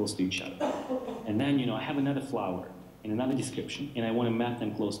very close to each other. And then, you know, I have another flower in another description, and I want to map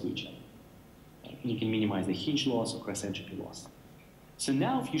them close to each other. Right? And you can minimize the hinge loss or cross entropy loss. So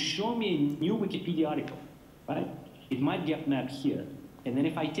now if you show me a new Wikipedia article, right, it might get mapped here. And then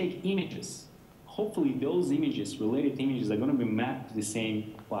if I take images, hopefully those images, related images, are going to be mapped to the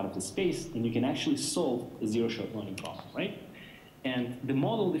same part of the space, and you can actually solve a zero-shot learning problem, right? And the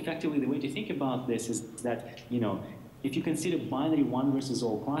model, effectively, the way to think about this is that, you know, if you consider binary one versus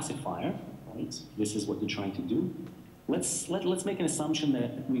all classifier, right, this is what you're trying to do. Let's make an assumption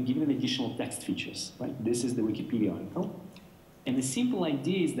that we're given additional text features, right? This is the Wikipedia article. And the simple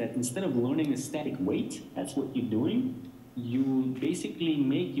idea is that instead of learning a static weight, that's what you're doing, you basically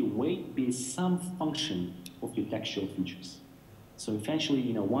make your weight be some function of your textual features. So essentially,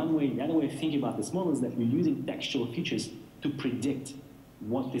 you know, the other way of thinking about this model is that you're using textual features to predict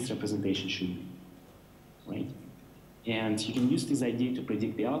what this representation should be, right? And you can use this idea to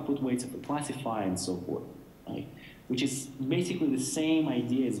predict the output weights of a classifier and so forth, right? Which is basically the same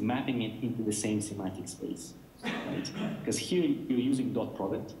idea as mapping it into the same semantic space, right? Because here you're using dot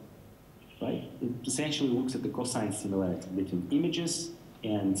product, right? It essentially looks at the cosine similarity between images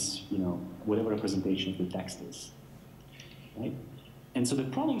and, you know, whatever representation of the text is, right? And so the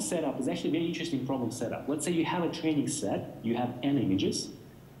problem setup is actually a very interesting problem setup. Let's say you have a training set, you have n images,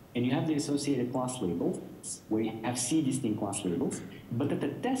 and you have the associated class labels, where you have C distinct class labels, but at the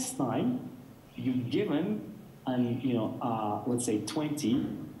test time, you've given, you know, let's say 20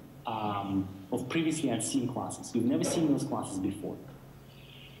 of previously unseen classes. You've never seen those classes before,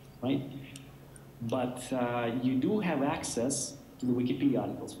 right? But you do have access to the Wikipedia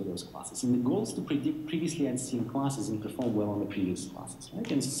articles for those classes. And the goal is to predict previously unseen classes and perform well on the previous classes, right?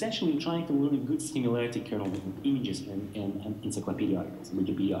 And essentially you're trying to learn a good similarity kernel between images and encyclopedia articles,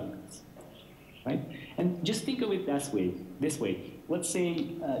 Wikipedia articles, right? And just think of it this way. Let's say,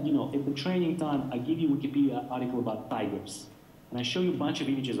 you know, at the training time, I give you a Wikipedia article about tigers, and I show you a bunch of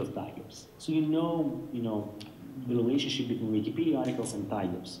images of tigers. So you know, the relationship between Wikipedia articles and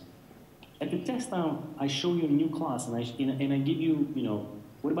tigers. At the test time, I show you a new class, and I give you, you know,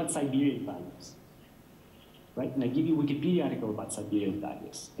 what about Siberian tigers? Right? And I give you a Wikipedia article about Siberian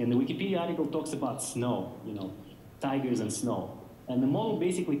tigers. And the Wikipedia article talks about snow, you know, tigers and snow. And the model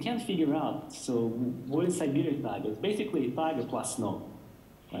basically can't figure out, so what is Siberian tiger? It's basically a tiger plus snow.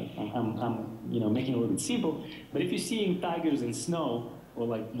 Right? I'm you know, making it a little bit simple. But if you're seeing tigers and snow, or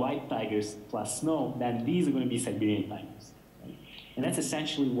like white tigers plus snow, then these are going to be Siberian tigers. And that's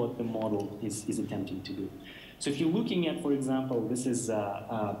essentially what the model is attempting to do. So if you're looking at, for example, this is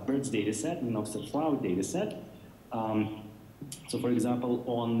a birds data set, an Oxford flower data set. So for example,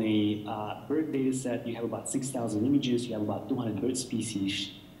 on the bird data set, you have about 6,000 images, you have about 200 bird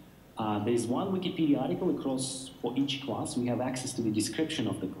species. There's one Wikipedia article across for each class. We have access to the description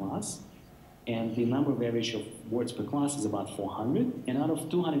of the class. And the number of average of words per class is about 400. And out of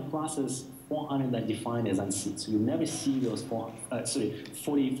 200 classes, 400 are defined as unseen. So you never see those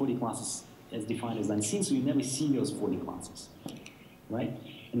 40 classes as defined as unseen, so you never see those 40 classes, right?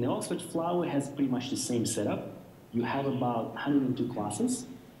 And the Oxford flower has pretty much the same setup. You have about 102 classes,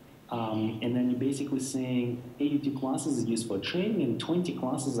 and then you're basically saying 82 classes are used for training, and 20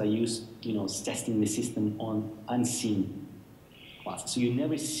 classes are used, you know, testing the system on unseen classes. So you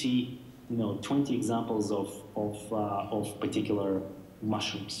never see, you know, 20 examples of particular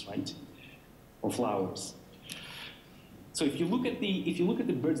mushrooms, right? Or flowers. So if you look at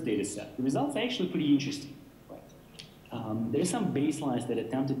the birds data set, the results are actually pretty interesting. Right? There are some baselines that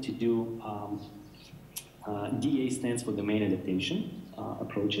attempted to do DA stands for domain adaptation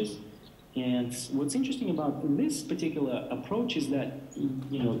approaches. And what's interesting about this particular approach is that,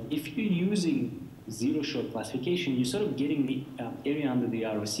 you know, if you're using zero-shot classification, you're sort of getting the area under the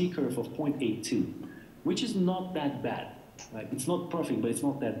ROC curve of 0.82, which is not that bad. Right? It's not perfect, but it's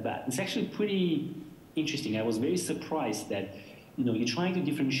not that bad. It's actually pretty interesting. I was very surprised that, you know, you're trying to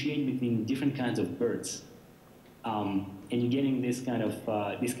differentiate between different kinds of birds, and you're getting this kind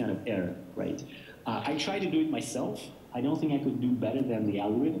of error, right? I tried to do it myself, I don't think I could do better than the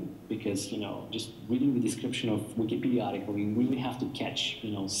algorithm because, just reading the description of Wikipedia article, you really have to catch,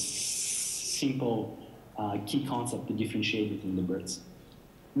 simple key concept to differentiate between the birds.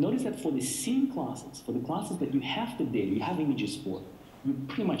 Notice that for the scene classes, for the classes that you have the data, you have images for, you're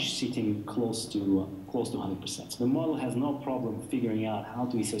pretty much sitting close to 100%. So the model has no problem figuring out how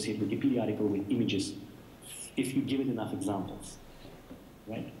to associate Wikipedia article with images if you give it enough examples,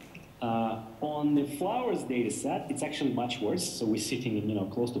 right? On the flowers data set, it's actually much worse. So we're sitting in,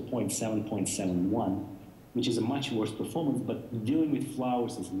 close to 0.7, 0.71, which is a much worse performance, but dealing with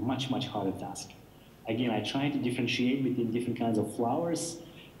flowers is a much, much harder task. Again, I try to differentiate between different kinds of flowers.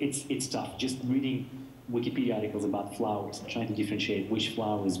 It's tough, just reading Wikipedia articles about flowers and trying to differentiate which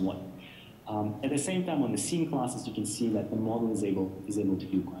flower is what. At the same time, on the scene classes, you can see that the model is able to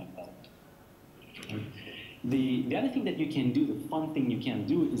do quite well. The other thing that you can do, the fun thing you can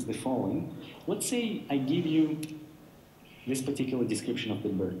do is the following. Let's say I give you this particular description of the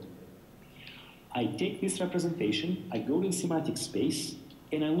bird. I take this representation, I go to the semantic space,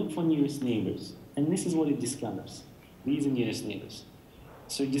 and I look for nearest neighbors. And this is what it discovers. These are nearest neighbors.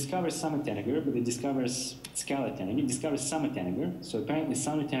 So it discovers summer tanager, but it discovers scarlet tanager. It discovers summer tanager. So apparently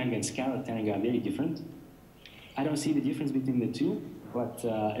summer tanager and scarlet tanager are very different. I don't see the difference between the two, but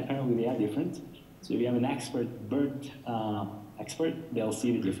apparently they are different. So if you have an expert bird expert, they'll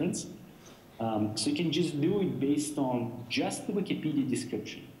see the difference. So you can just do it based on just the Wikipedia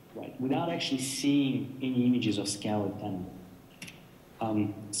description, right? Without actually seeing any images of scarlet tanager.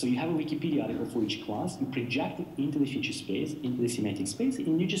 So you have a Wikipedia article for each class, you project it into the feature space, into the semantic space,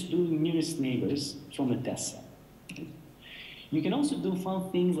 and you just do nearest neighbors from the test set. Okay? You can also do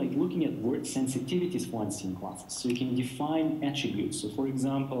fun things like looking at word sensitivities for unseen classes. So you can define attributes. So for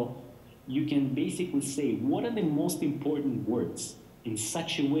example, you can basically say, what are the most important words in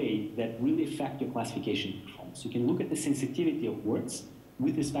such a way that really affect your classification performance? You can look at the sensitivity of words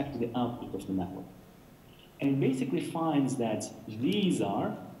with respect to the output of the network. And it basically finds that these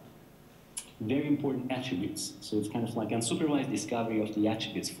are very important attributes. So it's kind of like unsupervised discovery of the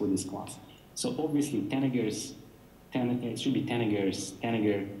attributes for this class. So obviously, tanagers, it should be tanagers,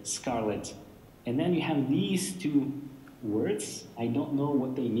 tanager, scarlet. And then you have these two words. I don't know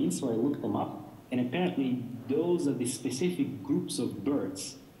what they mean, so I looked them up. And apparently, those are the specific groups of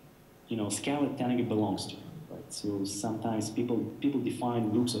birds, scarlet tanager belongs to. Right? So sometimes people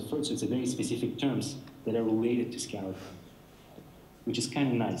define groups of birds, so it's a very specific terms that are related to scarlet, which is kind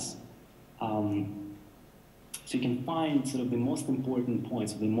of nice. So you can find sort of the most important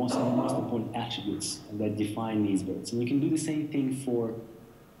points, the most important attributes that define these birds. And you can do the same thing for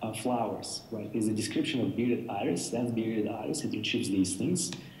flowers, right? There's a description of bearded iris, that's bearded iris, it retrieves these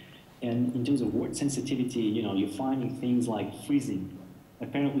things. And in terms of word sensitivity, you're finding things like freezing.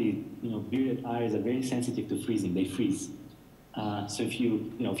 Apparently, bearded iris are very sensitive to freezing, they freeze. So if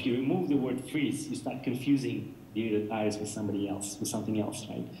you remove the word freeze, you start confusing bearded iris with something else,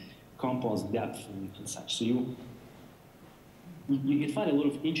 right? Composed depth and such. So you can find a lot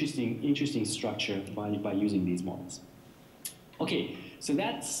of interesting structure by using these models. Okay, so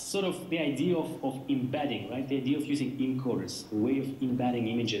that's sort of the idea of embedding, right? The idea of using encoders, the way of embedding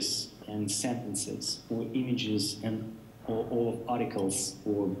images and sentences, or images and all of articles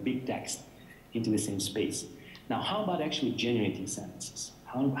or big text into the same space. Now, how about actually generating sentences?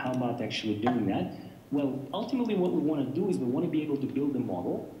 How about actually doing that? Well, ultimately what we want to do is we want to be able to build a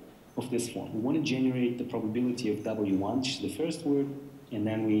model of this form. We want to generate the probability of W1, which is the first word, and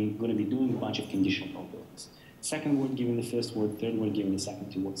then we're going to be doing a bunch of conditional probabilities. Second word given the first word, third word given the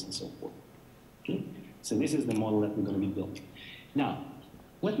second two words, and so forth. Okay? So this is the model that we're going to be building. Now,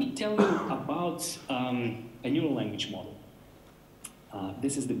 let me tell you about a neural language model.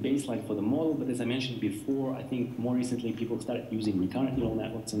 This is the baseline for the model, but as I mentioned before, I think more recently people started using recurrent neural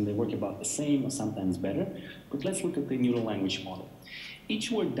networks and they work about the same or sometimes better. But let's look at the neural language model. Each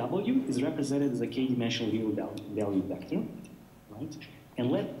word W is represented as a k-dimensional value vector, right?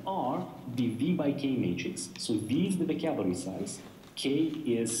 And let R be V by K matrix. So V is the vocabulary size, K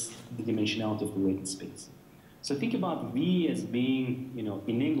is the dimensionality of the latent space. So think about V as being,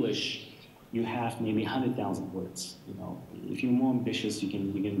 in English, you have maybe 100,000 words. If you're more ambitious, you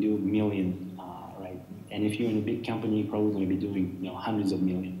can do a million, right? And if you're in a big company, you're probably going to be doing hundreds of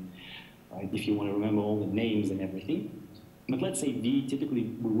million, right? If you want to remember all the names and everything. But let's say V, typically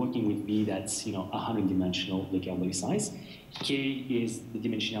we're working with V that's 100-dimensional vocabulary size. K is the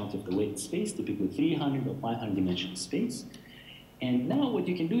dimensionality of the latent space, typically 300 or 500-dimensional space. And now what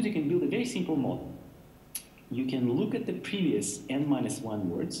you can do is you can build a very simple model. You can look at the previous n-1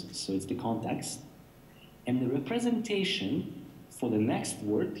 words, so it's the context, and the representation for the next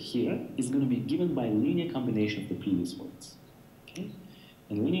word here is going to be given by linear combination of the previous words. Okay?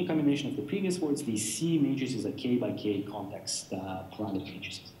 And linear combination of the previous words, these C matrices are K by K context parameter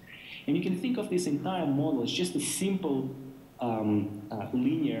matrices. And you can think of this entire model as just a simple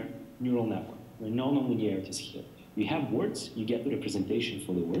linear neural network, where no nonlinearities here. You have words, you get the representation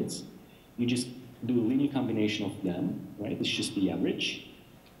for the words, you just do a linear combination of them, right? It's just the average,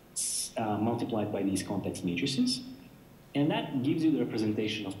 multiplied by these context matrices, and that gives you the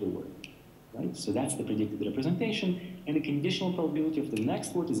representation of the word, right? So that's the predicted representation, and the conditional probability of the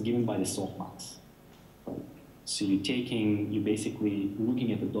next word is given by the softmax, right? So you're basically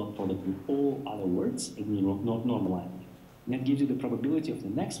looking at the dot product with all other words and you're not normalizing. And that gives you the probability of the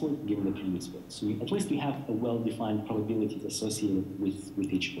next word given the previous word. So at least we have a well-defined probabilities associated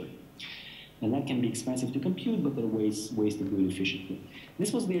with each word. And that can be expensive to compute, but there are ways to do it efficiently.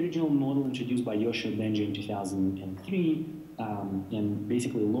 This was the original model introduced by Yoshi Benji in 2003, and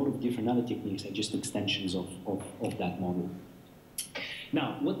basically a lot of different other techniques are just extensions of that model.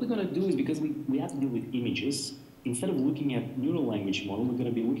 Now, what we're going to do is, because we have to deal with images, instead of looking at neural language model, we're going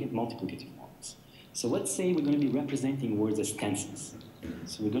to be looking at multiplicative models. So let's say we're going to be representing words as tensors.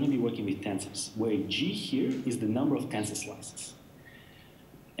 So we're going to be working with tensors, where G here is the number of tensor slices.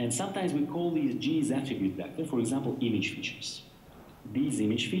 And sometimes we call these G's attribute vector, for example, image features. These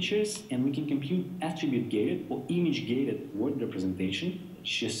image features, and we can compute attribute-gated or image-gated word representation. It's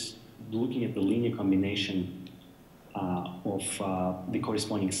just looking at the linear combination of the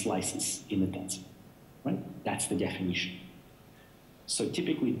corresponding slices in the tensor, right? That's the definition. So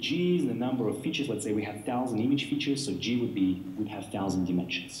typically G is the number of features. Let's say we have 1,000 image features, so G would have 1,000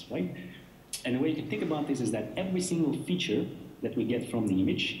 dimensions, right? And the way you can think about this is that every single feature that we get from the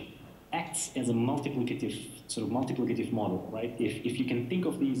image acts as a multiplicative model, right? If you can think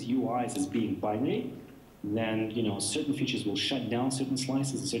of these UIs as being binary, then certain features will shut down certain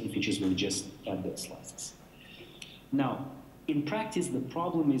slices, and certain features will just add those slices. Now, in practice, the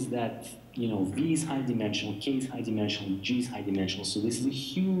problem is that V is high dimensional, K is high dimensional, G is high dimensional, so this is a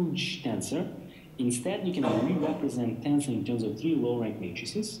huge tensor. Instead, you can re-represent tensor in terms of 3 low-rank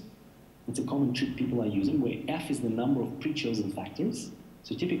matrices. It's a common trick people are using, where F is the number of pre-chosen factors.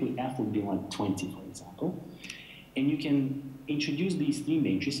 So typically F would be like 20, for example. And you can introduce these 3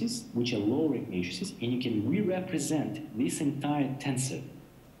 matrices, which are low-rank matrices, and you can re-represent this entire tensor,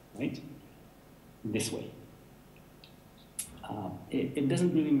 right, this way. It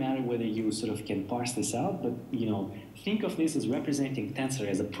doesn't really matter whether you sort of can parse this out, but think of this as representing tensor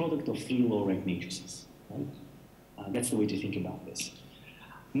as a product of 3 low-rank matrices, right? That's the way to think about this.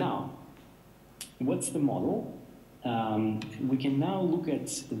 Now, what's the model? We can now look at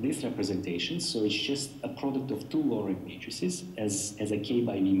this representation. So it's just a product of 2 low-rank matrices as a K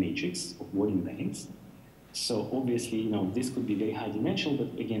by V matrix of word embeddings. So obviously, this could be very high dimensional,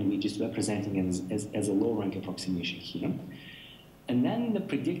 but again, we're just representing it as a low-rank approximation here. And then the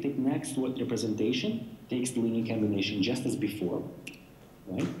predicted next word representation takes the linear combination just as before,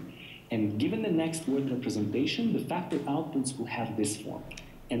 right? And given the next word representation, the factor outputs will have this form.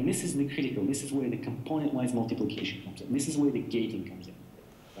 And this is the critical, this is where the component-wise multiplication comes in. This is where the gating comes in,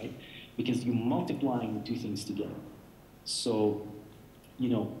 right? Because you're multiplying the 2 things together. So,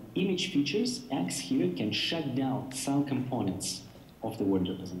 image features, X here, can shut down some components of the word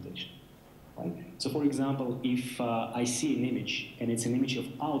representation, right? So for example, if I see an image, and it's an image of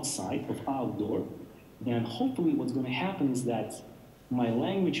outside, of outdoor, then hopefully what's going to happen is that my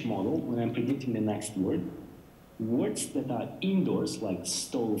language model, when I'm predicting the next word, words that are indoors, like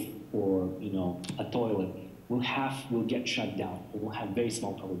stove or a toilet, will get shut down, or will have very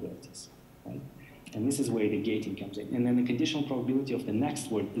small probabilities, right? And this is where the gating comes in. And then the conditional probability of the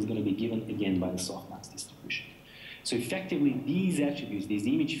next word is going to be given again by the softmax distribution. So effectively, these attributes, these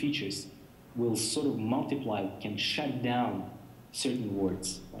image features, will sort of multiply, can shut down certain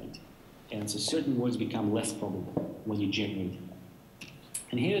words, right? And so certain words become less probable when you generate them.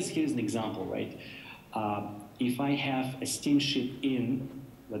 And here's an example, right? If I have a steamship in,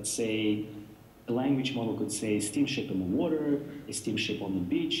 let's say, a language model could say steamship in the water, a steamship on the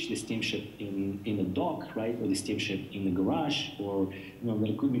beach, the steamship in the dock, right, or the steamship in the garage, or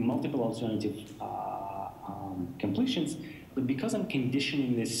there could be multiple alternative completions. But because I'm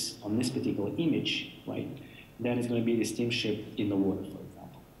conditioning this on this particular image, right, that is going to be the steamship in the water, for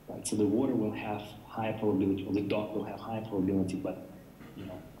example, right? So the water will have higher probability, or the dock will have higher probability, but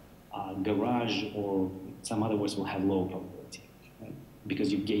garage or some other words will have low probability, right?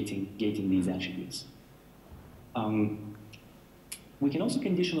 Because you're gating these attributes. We can also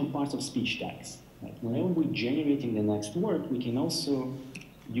condition on parts of speech tags. Right? Whenever we're generating the next word, we can also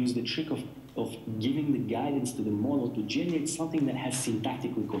use the trick of of giving the guidance to the model to generate something that has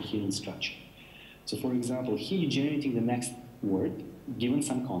syntactically coherent structure. So for example, here you're generating the next word, given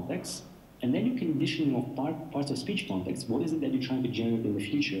some context, and then you conditioning of parts of speech context. What is it that you're trying to generate in the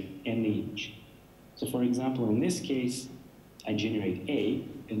future and the image? So for example, in this case, I generate A,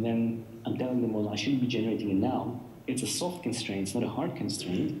 and then I'm telling the model I shouldn't be generating a noun. It's a soft constraint, it's not a hard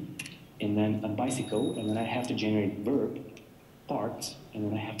constraint. And then a bicycle, and then I have to generate verb, part, and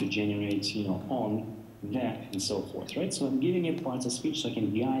then I have to generate, on, that, and so forth, right? So I'm giving it parts of speech so I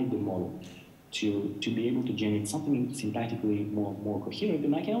can guide the model to be able to generate something syntactically more coherent.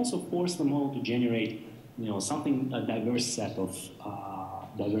 And I can also force the model to generate, a diverse set of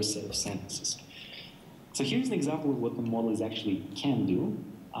sentences. So here's an example of what the model actually can do.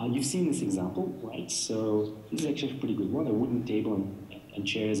 You've seen this example, right? So this is actually a pretty good one. A wooden table and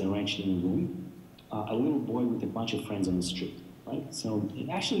chairs arranged in a room. A little boy with a bunch of friends on the street, right? So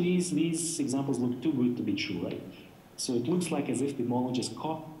actually these examples look too good to be true, right? So it looks like as if the model just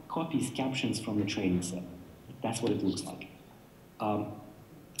copies captions from the training set. That's what it looks like.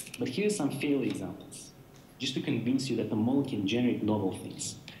 But here's some failed examples, just to convince you that the model can generate novel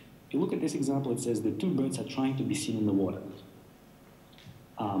things. If you look at this example, it says the two birds are trying to be seen in the water.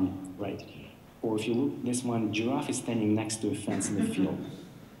 Right? Or if you look at this one, giraffe is standing next to a fence in the field.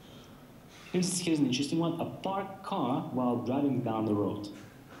 Here's an interesting one, a parked car while driving down the road.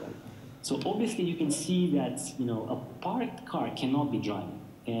 Right? So obviously you can see that a parked car cannot be driving.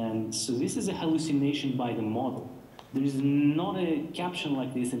 And so this is a hallucination by the model. There is not a caption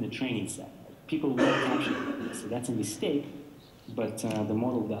like this in the training set. People won't caption like this, so that's a mistake, but the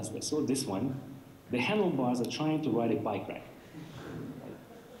model does this. So this one, the handlebars are trying to ride a bike ride.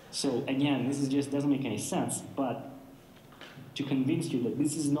 So again, this just doesn't make any sense, but to convince you that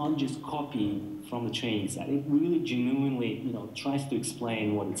this is not just copying from the training set, it really genuinely, tries to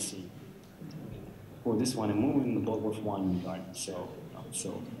explain what it's seeing. Or this one, a woman in the bottle of wine in the garden, so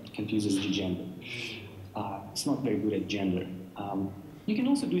it confuses the gender. It's not very good at gender. You can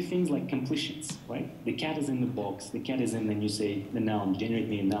also do things like completions, right? The cat is in the box, the cat is in, then you say the noun, generate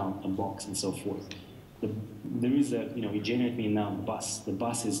me a noun, a box, and so forth. There is you generate me a noun, bus. The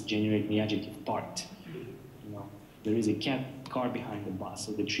bus is generate me adjective, parked. There is a car behind the bus,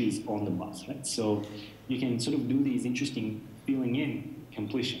 so the tree is on the bus, right? So you can sort of do these interesting filling in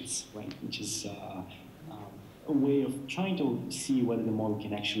completions, right? Which is a way of trying to see whether the model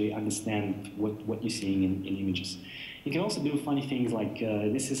can actually understand what you're seeing in images. You can also do funny things like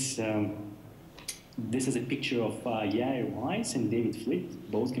this is a picture of Yair Weiss and David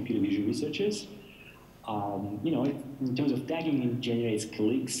Flick, both computer vision researchers. In terms of tagging, it generates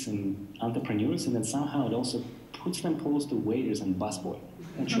colleagues and entrepreneurs, and then somehow it also puts them close to waiters and busboy.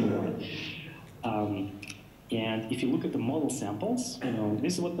 Not sure why. And if you look at the model samples,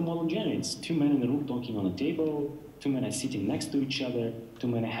 this is what the model generates. Two men in the room talking on a table, two men are sitting next to each other, two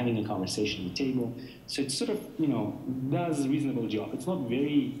men are having a conversation at the table. So it sort of, does a reasonable job. It's not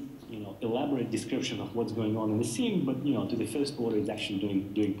very, elaborate description of what's going on in the scene, but, to the first order, it's actually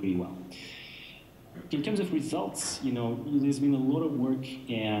doing pretty well. In terms of results, there's been a lot of work,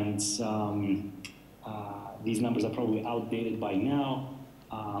 and these numbers are probably outdated by now.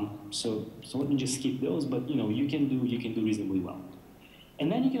 So let me just skip those. But you can do reasonably well.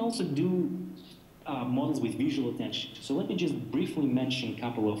 And then you can also do models with visual attention. So let me just briefly mention a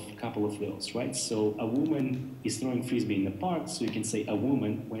couple of those, right? So a woman is throwing frisbee in the park. So you can say a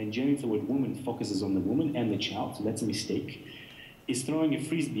woman. When it generates the word woman, focuses on the woman and the child. So that's a mistake. Is throwing a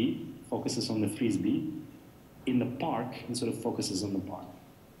frisbee. Focuses on the frisbee in the park and sort of focuses on the park.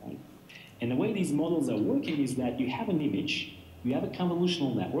 Right? And the way these models are working is that you have an image, you have a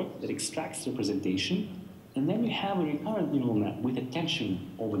convolutional network that extracts representation, and then you have a recurrent neural net with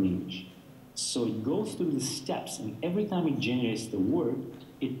attention over the image. So it goes through the steps, and every time it generates the word,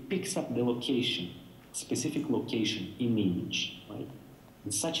 it picks up the location, specific location in the image, right?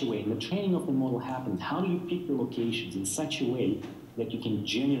 In such a way, and the training of the model happens. How do you pick the locations in such a way that you can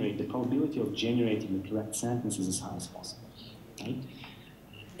generate, the probability of generating the correct sentence is as high as possible, right?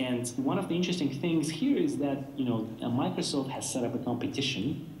 And one of the interesting things here is that, Microsoft has set up a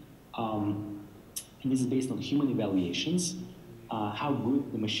competition, and this is based on human evaluations, how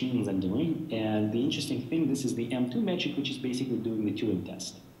good the machines are doing. And the interesting thing, this is the M2 metric, which is basically doing the Turing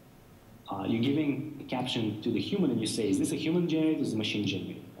test. You're giving a caption to the human, and you say, is this a human generated or is it a machine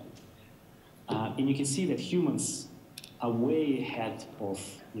generated? And you can see that humans are way ahead of,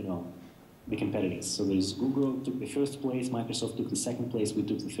 the competitors. So there's Google took the first place, Microsoft took the second place, we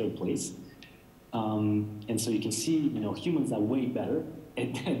took the third place. And so you can see, humans are way better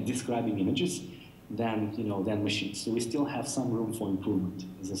at describing images. than, than machines. So we still have some room for improvement.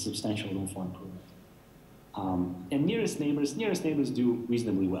 There's a substantial room for improvement. And nearest neighbors do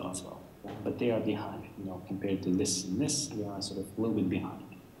reasonably well as well, but they are behind, compared to this and this, they are sort of a little bit behind.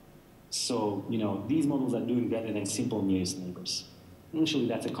 So, these models are doing better than simple nearest neighbors. Initially,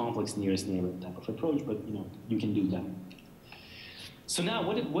 that's a complex nearest neighbor type of approach, but, you can do that. So now,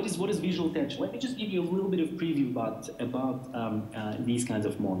 what is visual attention? Let me just give you a little bit of preview about these kinds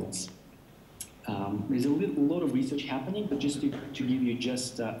of models. There's a lot of research happening, but just to give you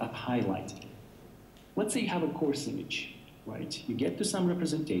just a highlight. Let's say you have a course image, right? You get to some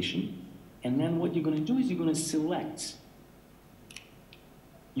representation, and then what you're going to do is you're going to select.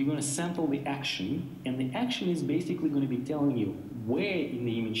 You're going to sample the action, and the action is basically going to be telling you where in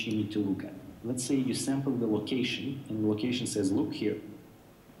the image you need to look at. Let's say you sample the location, and the location says, look here.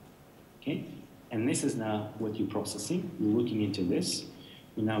 Okay? And this is now what you're processing. You're looking into this.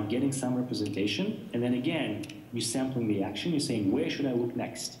 You're now getting some representation, and then again, you're sampling the action. You're saying, where should I look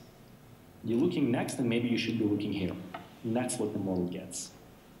next? You're looking next, and maybe you should be looking here. And that's what the model gets,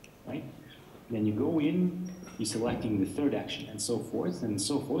 right? Then you go in, you're selecting the third action, and so forth, and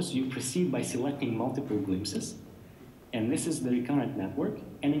so forth. So you proceed by selecting multiple glimpses, and this is the recurrent network.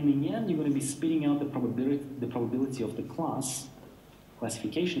 And in the end, you're going to be spitting out the probability of the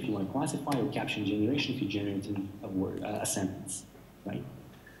classification if you want to classify, or caption generation if you're generating a sentence, right?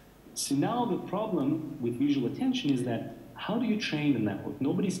 So now the problem with visual attention is that how do you train the network?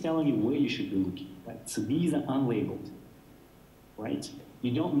 Nobody's telling you where you should be looking, right? So these are unlabeled, right?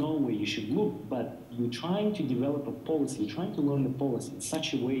 You don't know where you should look, but you're trying to develop a policy, you're trying to learn the policy in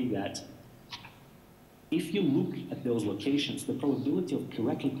such a way that if you look at those locations, the probability of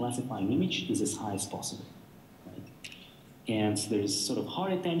correctly classifying an image is as high as possible, right? And there's sort of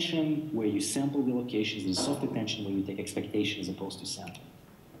hard attention where you sample the locations, there's soft attention where you take expectation as opposed to sample,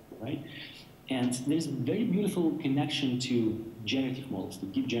 right? And there's a very beautiful connection to generative models, to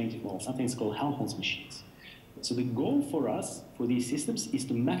deep generative models, something that's called Helmholtz machines. So the goal for us, for these systems, is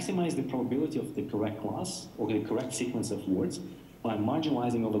to maximize the probability of the correct class or the correct sequence of words by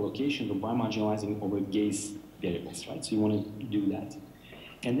marginalizing over location or by marginalizing over gaze variables, right? So you want to do that.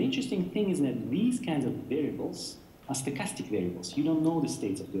 And the interesting thing is that these kinds of variables are stochastic variables. You don't know the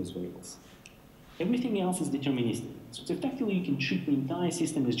states of those variables. Everything else is deterministic. So effectively, you can treat the entire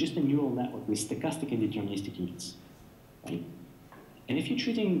system as just a neural network with stochastic and deterministic units, right? And if you're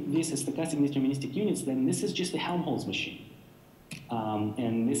treating this as stochastic and deterministic units, then this is just a Helmholtz machine.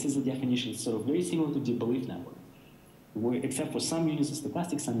 And this is a definition sort of very similar to the belief network, where, except for some units are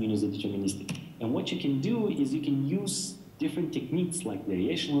stochastic, some units are deterministic. And what you can do is you can use different techniques like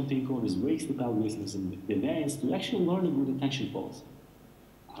variational encoders, wake sleep algorithms, and the variance to actually learn a good attention policy.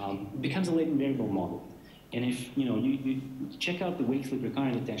 It becomes a latent variable model. And if you check out the wake sleep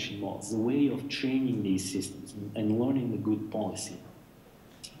recurrent attention models, it's a way of training these systems and learning the good policy,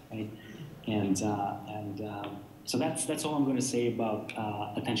 right? And so that's all I'm going to say about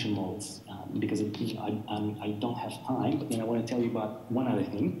attention models, because I don't have time. But then I want to tell you about one other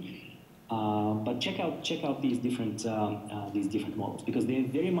thing. But check out these different models, because they're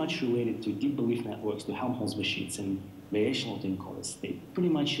very much related to deep belief networks, to Helmholtz machines, and variational encoders. They pretty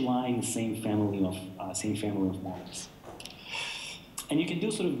much lie in the same family of models. And you can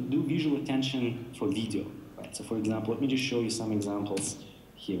sort of do visual attention for video, right? So for example, let me just show you some examples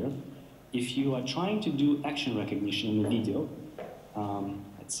here. If you are trying to do action recognition in the video,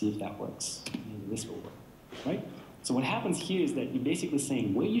 let's see if that works. Maybe this will work, right? So what happens here is that you're basically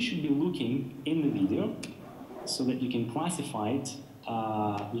saying where you should be looking in the video so that you can classify it.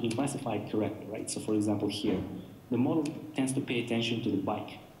 Correctly, right? So for example, here, the model tends to pay attention to the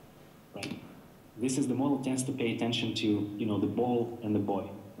bike, right? The model tends to pay attention to, the ball and the boy,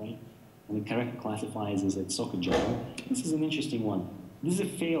 right? And it correctly classifies as a soccer journal. This is an interesting one. This is a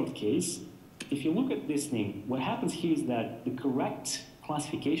failed case. If you look at this thing, what happens here is that the correct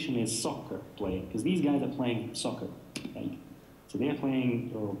classification is soccer player, because these guys are playing soccer, right? So they're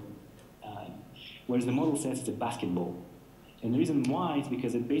playing, whereas the model says it's a basketball. And the reason why is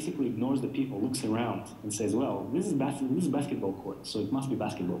because it basically ignores the people, looks around, and says, well, this is basketball court, so it must be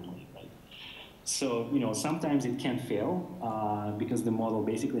basketball playing, right? So, sometimes it can fail because the model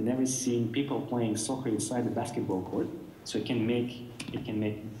basically never seen people playing soccer inside the basketball court, so it can make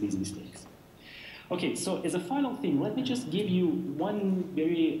these mistakes. Okay, so as a final thing, let me just give you one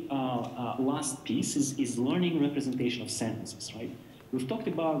very last piece, is learning representation of sentences, right? We've talked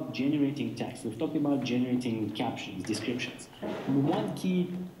about generating text. We've talked about generating captions, descriptions. And one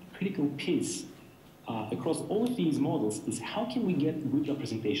key critical piece across all of these models is how can we get good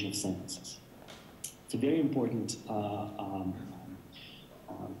representation of sentences? It's a very important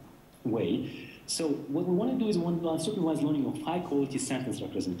way. So what we want to do is we want to do unsupervised learning of high-quality sentence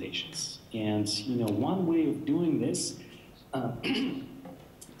representations. And one way of doing this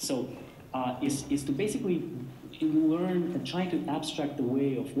is to basically learn and try to abstract the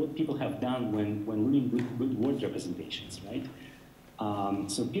way of what people have done when learning good word representations, right?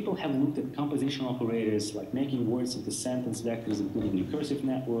 So people have looked at composition operators, like making words into sentence vectors, including recursive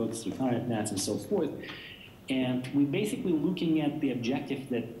networks, recurrent nets, and so forth. And we're basically looking at the objective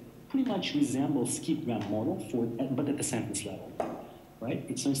that pretty much resembles skip-gram model, but at the sentence level,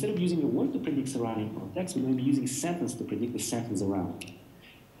 right? So instead of using a word to predict surrounding context, we're going to be using sentence to predict the sentence around.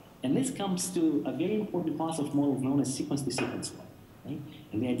 And this comes to a very important class of models known as sequence-to-sequence learning, right?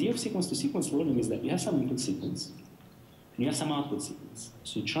 And the idea of sequence-to-sequence learning is that you have some input sequence, and you have some output sequence.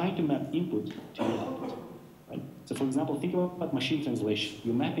 So you're trying to map input to the output, right? So for example, think about machine translation.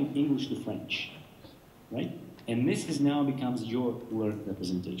 You're mapping English to French, right? And this now becomes your word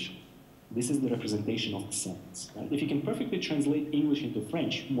representation. This is the representation of the sentence, right? If you can perfectly translate English into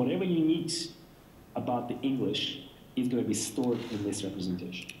French, whatever you need about the English is going to be stored in this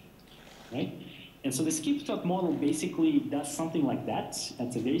representation, right? And so the skip-talk model basically does something like that.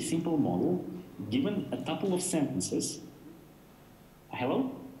 It's a very simple model. Given a couple of sentences,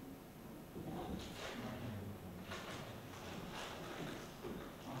 hello?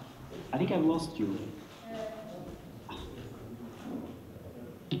 I think I've lost you.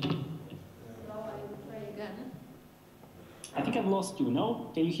 I think I've lost you,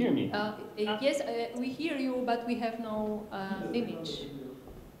 no? Can you hear me? Yes, we hear you, but we have no image.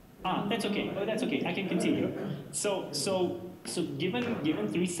 Ah, that's okay. Oh, that's okay. I can continue. So given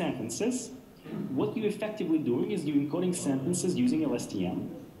three sentences, what you're effectively doing is you're encoding sentences using LSTM,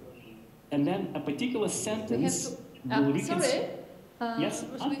 and then a particular sentence will sorry? Yes?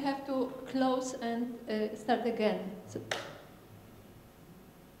 We have to close and start again. So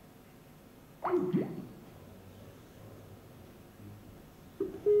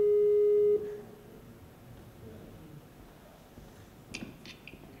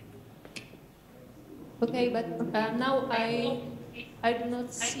okay, but now I do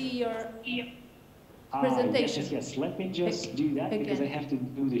not see your presentation. Yes. Let me just do that because I have to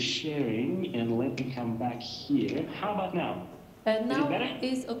do the sharing, and let me come back here. How about now? Now is it better?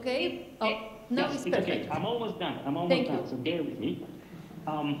 Is okay. Oh, now yes, it's perfect. Okay. I'm almost done. Thank done. you. So bear with me.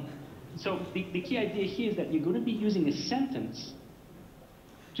 So the key idea here is that you're going to be using a sentence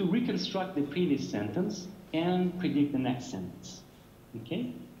to reconstruct the previous sentence and predict the next sentence.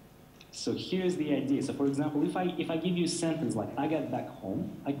 Okay? So here's the idea. So for example, if I give you a sentence like, I got back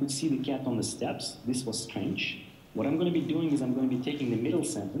home, I could see the cat on the steps, this was strange. What I'm going to be doing is I'm going to be taking the middle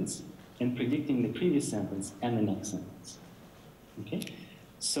sentence and predicting the previous sentence and the next sentence. Okay?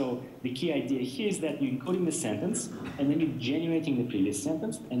 So the key idea here is that you're encoding the sentence, and then you're generating the previous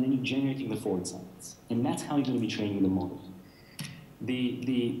sentence, and then you're generating the forward sentence. And that's how you're going to be training the model.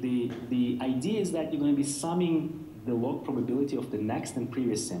 The idea is that you're going to be summing the log probability of the next and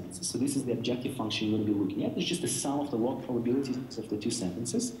previous sentences. So this is the objective function you're going to be looking at. It's just the sum of the log probabilities of the two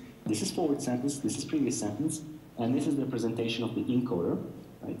sentences. This is forward sentence, this is previous sentence, and this is the representation of the encoder,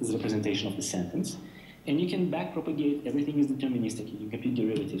 right? This is the representation of the sentence. And you can backpropagate, everything is deterministic. You compute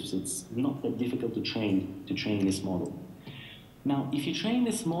derivatives, so it's not that difficult to train this model. Now, if you train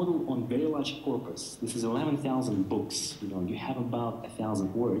this model on very large corpus, this is 11,000 books, you have about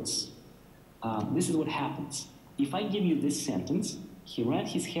 1,000 words, this is what happens. If I give you this sentence, he ran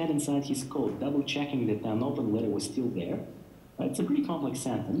his head inside his code, double-checking that the unopened letter was still there. Right? It's a pretty complex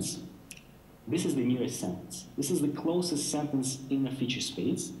sentence. This is the nearest sentence. This is the closest sentence in a feature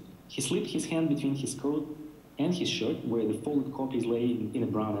space. He slipped his hand between his coat and his shirt, where the folded copies lay in a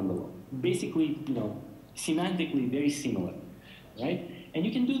brown envelope. Basically, semantically very similar, right? And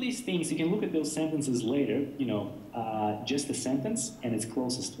you can do these things. You can look at those sentences later, just a sentence and its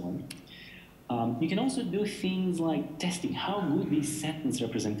closest one. You can also do things like testing how good these sentence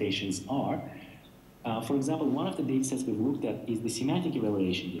representations are. For example, one of the data sets we've looked at is the semantic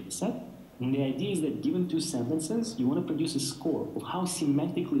evaluation data set. And the idea is that given two sentences, you want to produce a score of how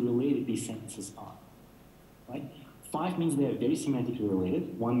semantically related these sentences are. Right? 5 means they're very semantically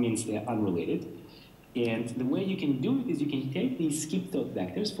related. 1 means they're unrelated. And the way you can do it is you can take these skip-talk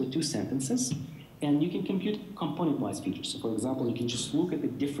vectors for two sentences, and you can compute component-wise features. So for example, you can just look at the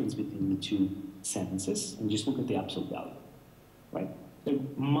difference between the two sentences and just look at the absolute value, right? There are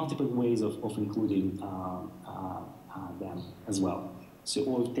multiple ways of including them as well. So,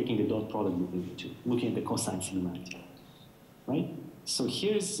 or taking the dot product between the two, looking at the cosine similarity, right? So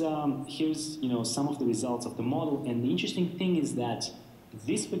here's some of the results of the model, and the interesting thing is that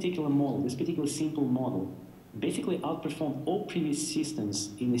this particular model, this particular simple model, basically outperformed all previous systems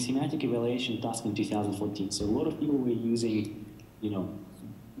in the semantic evaluation task in 2014. So a lot of people were using,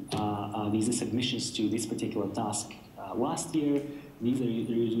 these submissions to this particular task last year. These are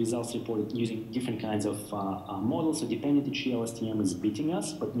the results reported using different kinds of models. So dependency tree LSTM is beating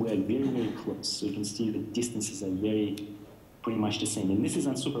us, but we're very, very close. So you can see the distances are pretty much the same. And this is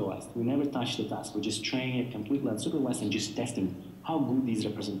unsupervised. We never touch the task. We're just training it completely unsupervised and just testing how good these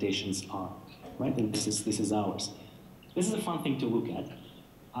representations are, right? And this is ours. This is a fun thing to look at.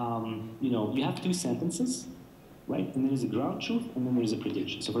 You have two sentences, right? And there is a ground truth, and then there is a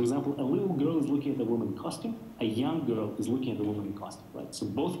prediction. So for example, a little girl is looking at a woman in costume, a young girl is looking at a woman in costume, right? So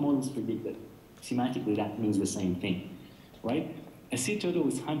both models predict that. Semantically, that means the same thing, right? A sea turtle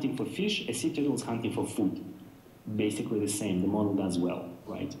is hunting for fish, a sea turtle is hunting for food. Basically the same, the model does well,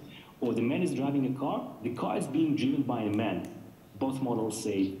 right? Or the man is driving a car, the car is being driven by a man. Both models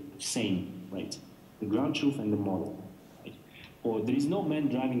say same, right? The ground truth and the model, right? Or there is no man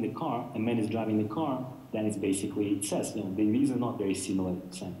driving the car, a man is driving the car, then it's basically, it says, these are not very similar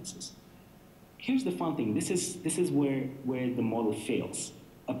sentences. Here's the fun thing, this is where the model fails.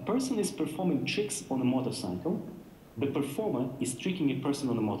 A person is performing tricks on a motorcycle, the performer is tricking a person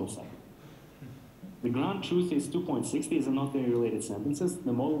on a motorcycle. The ground truth is 2.6, these are not very related sentences.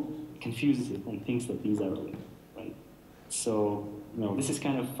 The model confuses it and thinks that these are related, right? So, this is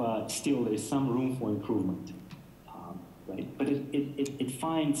kind of still, there's some room for improvement, right? But it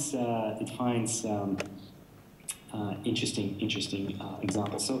finds interesting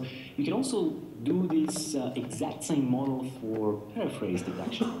examples. So you can also do this exact same model for paraphrase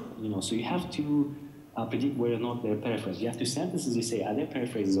detection. So you have to predict whether or not they're paraphrased. You have two sentences. You say, are they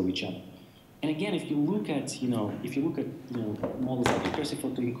paraphrases of each other? And again, if you look at models like recursive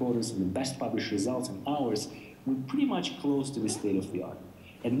autoencoders and the best published results and ours, we're pretty much close to the state of the art.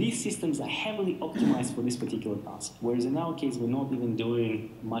 And these systems are heavily optimized for this particular task. Whereas in our case, we're not even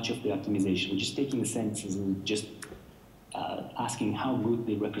doing much of the optimization. We're just taking the sentences and just asking how good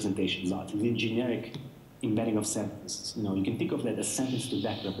the representations are. It's the generic embedding of sentences. You can think of that as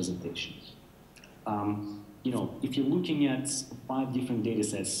sentence-to-back representation. If you're looking at 5 different data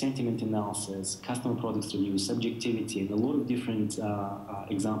sets, sentiment analysis, customer products review, subjectivity, and a lot of different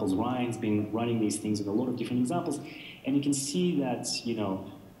examples. Ryan's been running these things with a lot of different examples, and you can see that,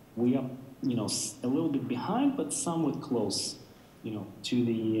 we are, a little bit behind, but somewhat close, to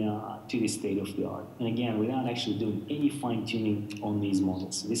the state of the art. And again, without actually doing any fine-tuning on these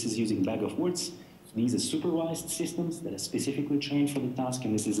models. This is using bag of words. These are supervised systems that are specifically trained for the task,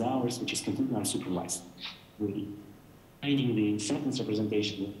 and this is ours, which is completely unsupervised. We're training the sentence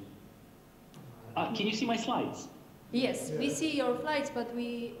representation. Can you see my slides? Yes, we see your slides, but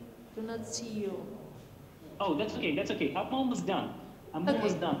we do not see you. Oh, that's okay. I'm almost done.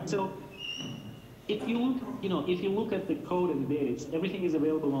 Almost done. So, if you look at the code and the data, everything is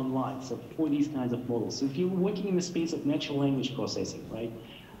available online. So for these kinds of models, so if you're working in the space of natural language processing, right?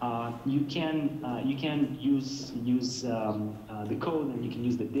 You can use the code, and you can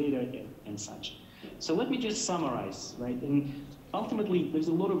use the data and such. So let me just summarize, right? And ultimately, there's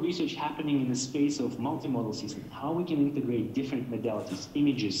a lot of research happening in the space of multimodal systems, how we can integrate different modalities,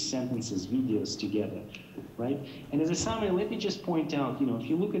 images, sentences, videos together, right? And as a summary, let me just point out, if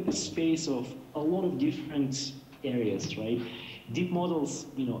you look at the space of a lot of different areas, right? Deep models,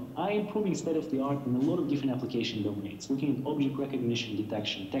 are improving state of the art in a lot of different application domains, looking at object recognition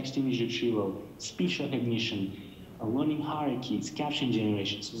detection, text-image retrieval, speech recognition, learning hierarchies, caption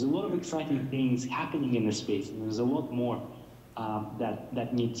generation. So there's a lot of exciting things happening in this space, and there's a lot more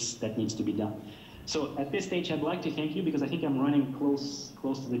that needs to be done. So at this stage, I'd like to thank you because I think I'm running close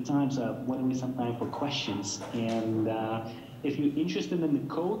to the time. So why don't we some time for questions? And if you're interested in the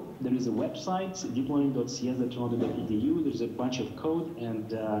code, there is a website, deeplearning.cs.toronto.edu. There's a bunch of code,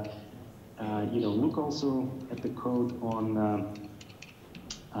 and look also at the code on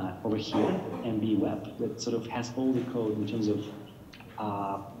over here, MB Web, that sort of has all the code in terms of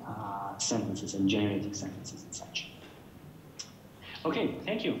sentences and generating sentences and such. Okay,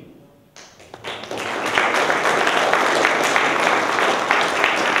 thank you.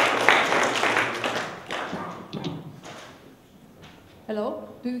 Hello,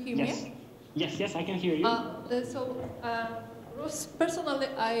 do you hear me? Yes, I can hear you. Rus, personally,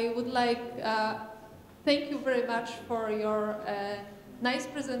 I would like thank you very much for your nice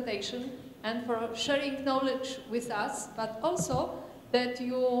presentation and for sharing knowledge with us, but also that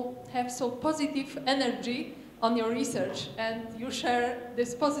you have so positive energy on your research and you share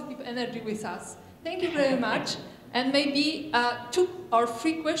this positive energy with us. Thank you very much. And maybe 2 or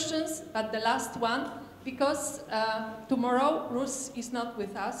 3 questions, but the last one, because tomorrow Rus is not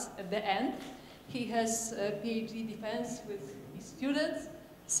with us at the end. He has a PhD defense with his students.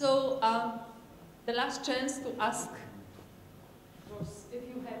 So the last chance to ask was if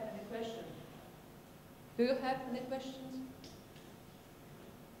you have any questions. Do you have any questions?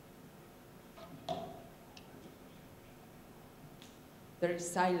 There is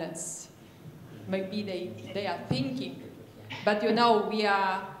silence. Maybe they are thinking. But you know, we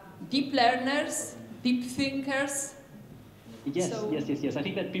are deep learners, deep thinkers. Yes, so yes. I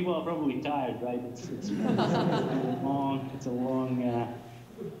think that people are probably tired, right? It's a long.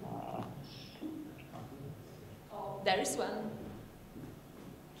 There is one.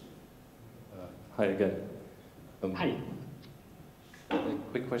 Hi again. Hi. A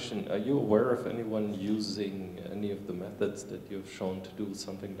quick question. Are you aware of anyone using any of the methods that you've shown to do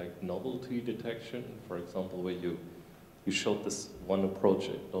something like novelty detection? For example, where you showed this one approach,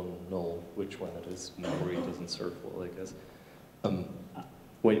 I don't know which one it is, memory doesn't serve well, I guess.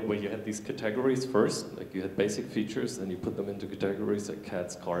 Where you had these categories first, like you had basic features, and you put them into categories like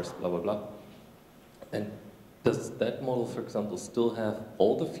cats, cars, blah, blah, blah. And does that model, for example, still have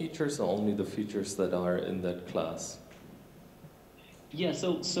all the features or only the features that are in that class? Yeah,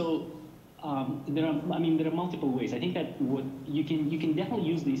 there are multiple ways. I think that you can definitely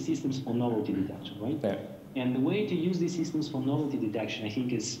use these systems for novelty detection, right? Yeah. And the way to use these systems for novelty detection, I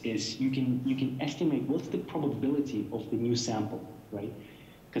think, is you can estimate what's the probability of the new sample, right?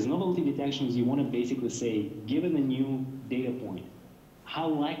 Because novelty detection is you want to basically say, given a new data point, how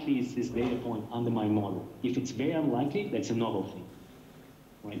likely is this data point under my model? If it's very unlikely, that's a novel thing,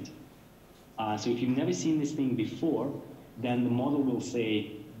 right? So if you've never seen this thing before, then the model will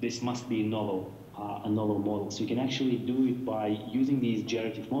say, this must be a novel model. So you can actually do it by using these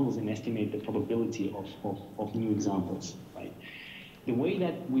generative models and estimate the probability of new examples, right? The way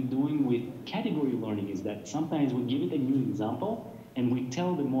that we're doing with category learning is that sometimes we give it a new example and we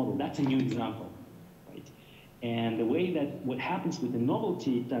tell the model, that's a new example, right? And the way that what happens with the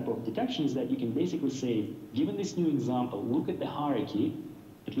novelty type of detection is that you can basically say, given this new example, look at the hierarchy,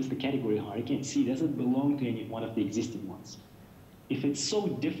 at least the category hierarchy, and see, does it belong to any one of the existing ones? If it's so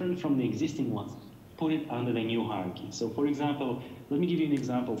different from the existing ones, put it under the new hierarchy. So for example, let me give you an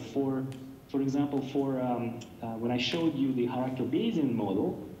example. For example, when I showed you the hierarchical Bayesian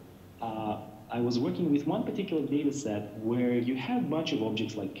model, I was working with one particular data set where you have a bunch of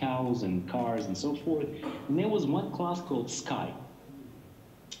objects like cows and cars and so forth, and there was one class called sky.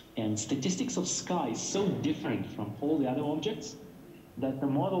 And statistics of sky is so different from all the other objects that the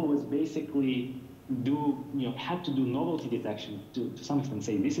model was basically had to do novelty detection to some extent,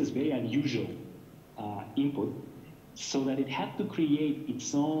 say this is very unusual input, so that it had to create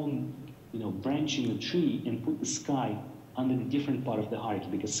its own branch in the tree and put the sky under the different part of the hierarchy,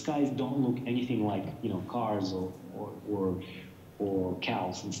 because skies don't look anything like cars or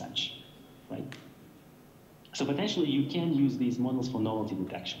cows and such, right? So potentially you can use these models for novelty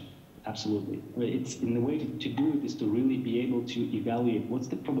detection. Absolutely. It's in the way to do it is to really be able to evaluate what's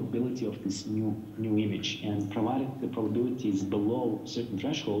the probability of this new image, and provided the probability is below a certain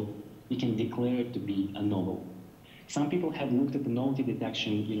threshold, you can declare it to be a novel. Some people have looked at the novelty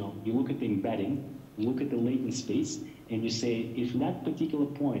detection. You look at the embedding, look at the latent space, and you say if that particular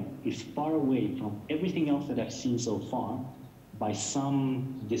point is far away from everything else that I've seen so far by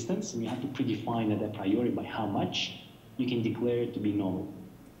some distance, and you have to predefine that a priori by how much, you can declare it to be novel.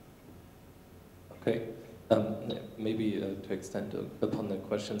 Okay, maybe to extend upon that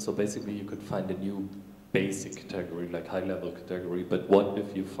question, so basically you could find a new basic category, like high-level category, but what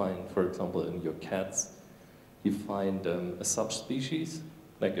if you find, for example, in your cats, you find a subspecies,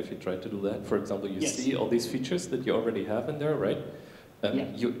 like if you try to do that, for example, you see all these features that you already have in there, right?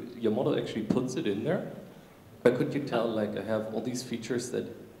 Your model actually puts it in there, but could you tell, like, I have all these features that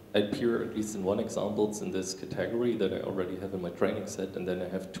appear, at least in one example, in this category that I already have in my training set, and then I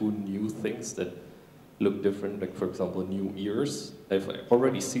have two new things that look different, like for example new ears. I've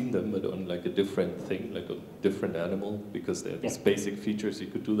already seen them, but on like a different thing, like a different animal, because they have these basic features. You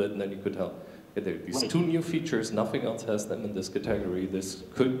could do that, and then you could tell, okay, there are these two new features, nothing else has them in this category. This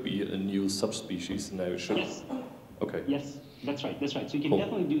could be a new subspecies, and I should... Yes. Okay. Yes, that's right. So you can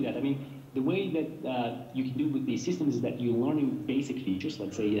definitely do that. I mean, the way that you can do with these systems is that you're learning basic features,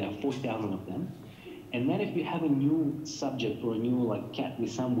 let's say 4,000 of them. And then if you have a new subject or a new like cat with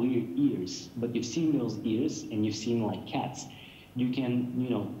some weird ears, but you've seen those ears and you've seen like cats, you can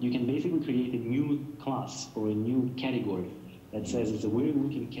basically create a new class or a new category that says it's a weird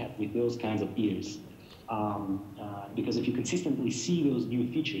looking cat with those kinds of ears. Because if you consistently see those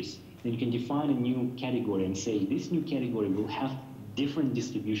new features, then you can define a new category and say this new category will have different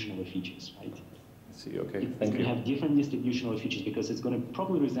distribution of the features, right? See, okay, It's thank going you. to have different distributional features because it's going to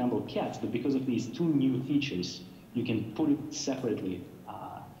probably resemble cats, but because of these two new features, you can put it separately.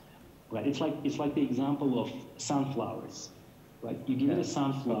 Right? It's like the example of sunflowers. Right? You give it a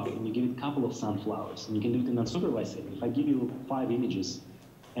sunflower and you give it a couple of sunflowers, and you can do it in unsupervised setting. If I give you 5 images,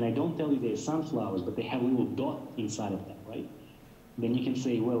 and I don't tell you they're sunflowers, but they have a little dot inside of them, right? Then you can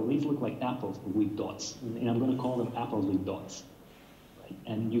say, well, these look like apples with dots, and I'm going to call them apples with dots. Right?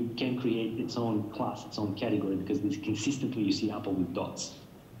 And you can create its own class, its own category, because consistently you see apple with dots.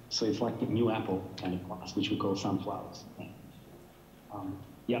 So it's like the new apple kind of class, which we call sunflowers.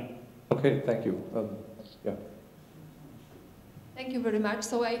 Yeah. Okay, thank you. Yeah. Thank you very much.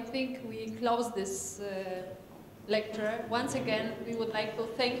 So I think we close this lecture. Once again, we would like to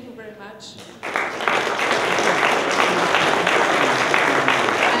thank you very much.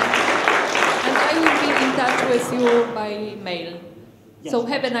 And I will be in touch with you by mail. Yes. So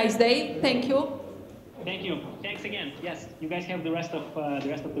have a nice day. Thank you. Thank you. Thanks again. Yes, you guys have the rest of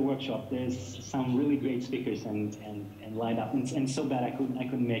the workshop. There's some really great speakers and lined up. And so bad I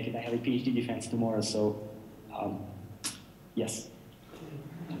couldn't make it. I have a PhD defense tomorrow, so yes.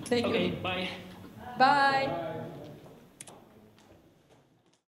 Thank you. Okay. Bye. Bye.